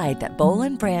 replied that Boll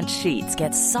 & Branch sheets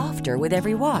get softer with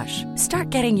every wash. Start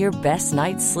getting your best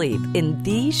night's sleep in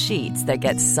these sheets that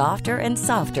get softer and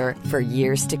softer for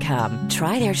years to come.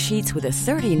 Try their sheets with a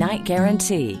 30-night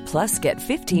guarantee. Plus, get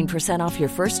 15% off your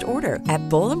first order at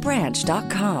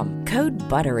bollandbranch.com. Code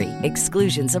BUTTERY.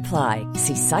 Exclusions apply.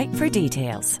 See site for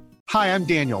details. Hi, I'm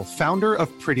Daniel, founder of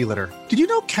Pretty Litter. Did you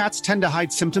know cats tend to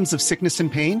hide symptoms of sickness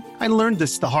and pain? I learned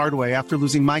this the hard way after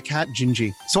losing my cat,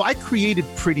 Gingy. So I created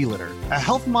Pretty Litter, a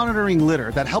health monitoring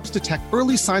litter that helps detect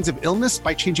early signs of illness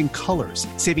by changing colors,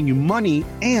 saving you money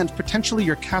and potentially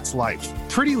your cat's life.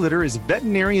 Pretty Litter is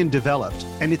veterinarian developed,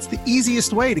 and it's the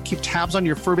easiest way to keep tabs on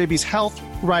your fur baby's health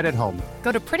right at home.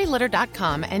 Go to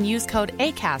prettylitter.com and use code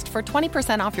ACAST for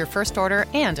 20% off your first order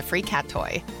and a free cat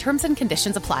toy. Terms and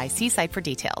conditions apply. See site for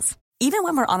details. Even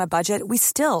when we're on a budget, we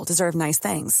still deserve nice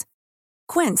things.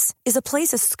 Quince is a place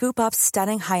to scoop up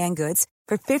stunning high-end goods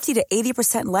for 50 to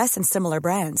 80% less than similar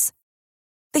brands.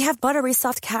 They have buttery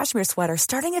soft cashmere sweaters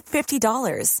starting at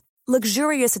 $50,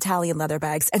 luxurious Italian leather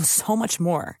bags, and so much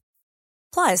more.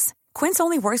 Plus, Quince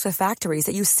only works with factories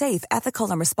that use safe, ethical,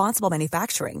 and responsible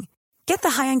manufacturing. Get the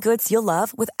high-end goods you'll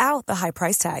love without the high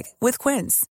price tag with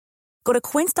Quince. Go to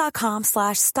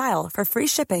quince.com/style for free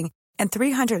shipping and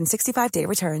 365-day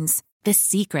returns. The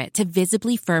secret to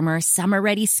visibly firmer,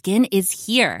 summer-ready skin is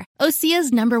here.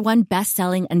 Osea's #1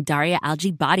 best-selling Undaria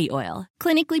Algae Body Oil.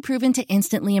 Clinically proven to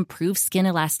instantly improve skin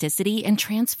elasticity and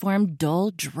transform dull,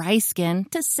 dry skin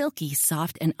to silky,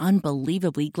 soft, and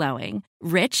unbelievably glowing.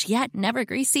 Rich yet never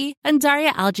greasy,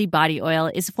 Undaria Algae Body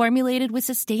Oil is formulated with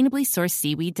sustainably sourced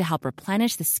seaweed to help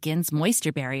replenish the skin's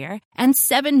moisture barrier and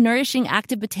 7 nourishing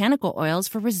active botanical oils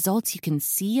for results you can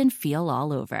see and feel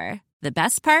all over. The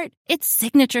best part? Its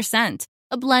signature scent.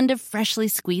 A blend of freshly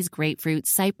squeezed grapefruit,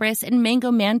 cypress, and mango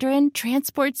mandarin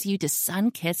transports you to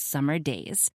sun-kissed summer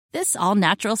days. This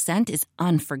all-natural scent is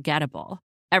unforgettable.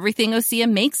 Everything Osea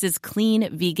makes is clean,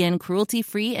 vegan,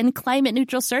 cruelty-free, and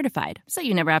climate-neutral certified, so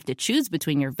you never have to choose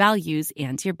between your values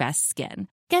and your best skin.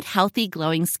 Get healthy,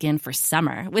 glowing skin for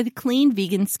summer with clean,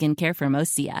 vegan skincare from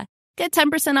Osea. Get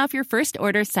 10% off your first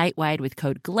order site-wide with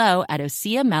code GLOW at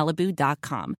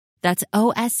OseaMalibu.com. That's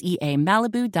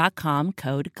OSEAMalibu.com,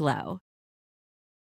 code GLOW.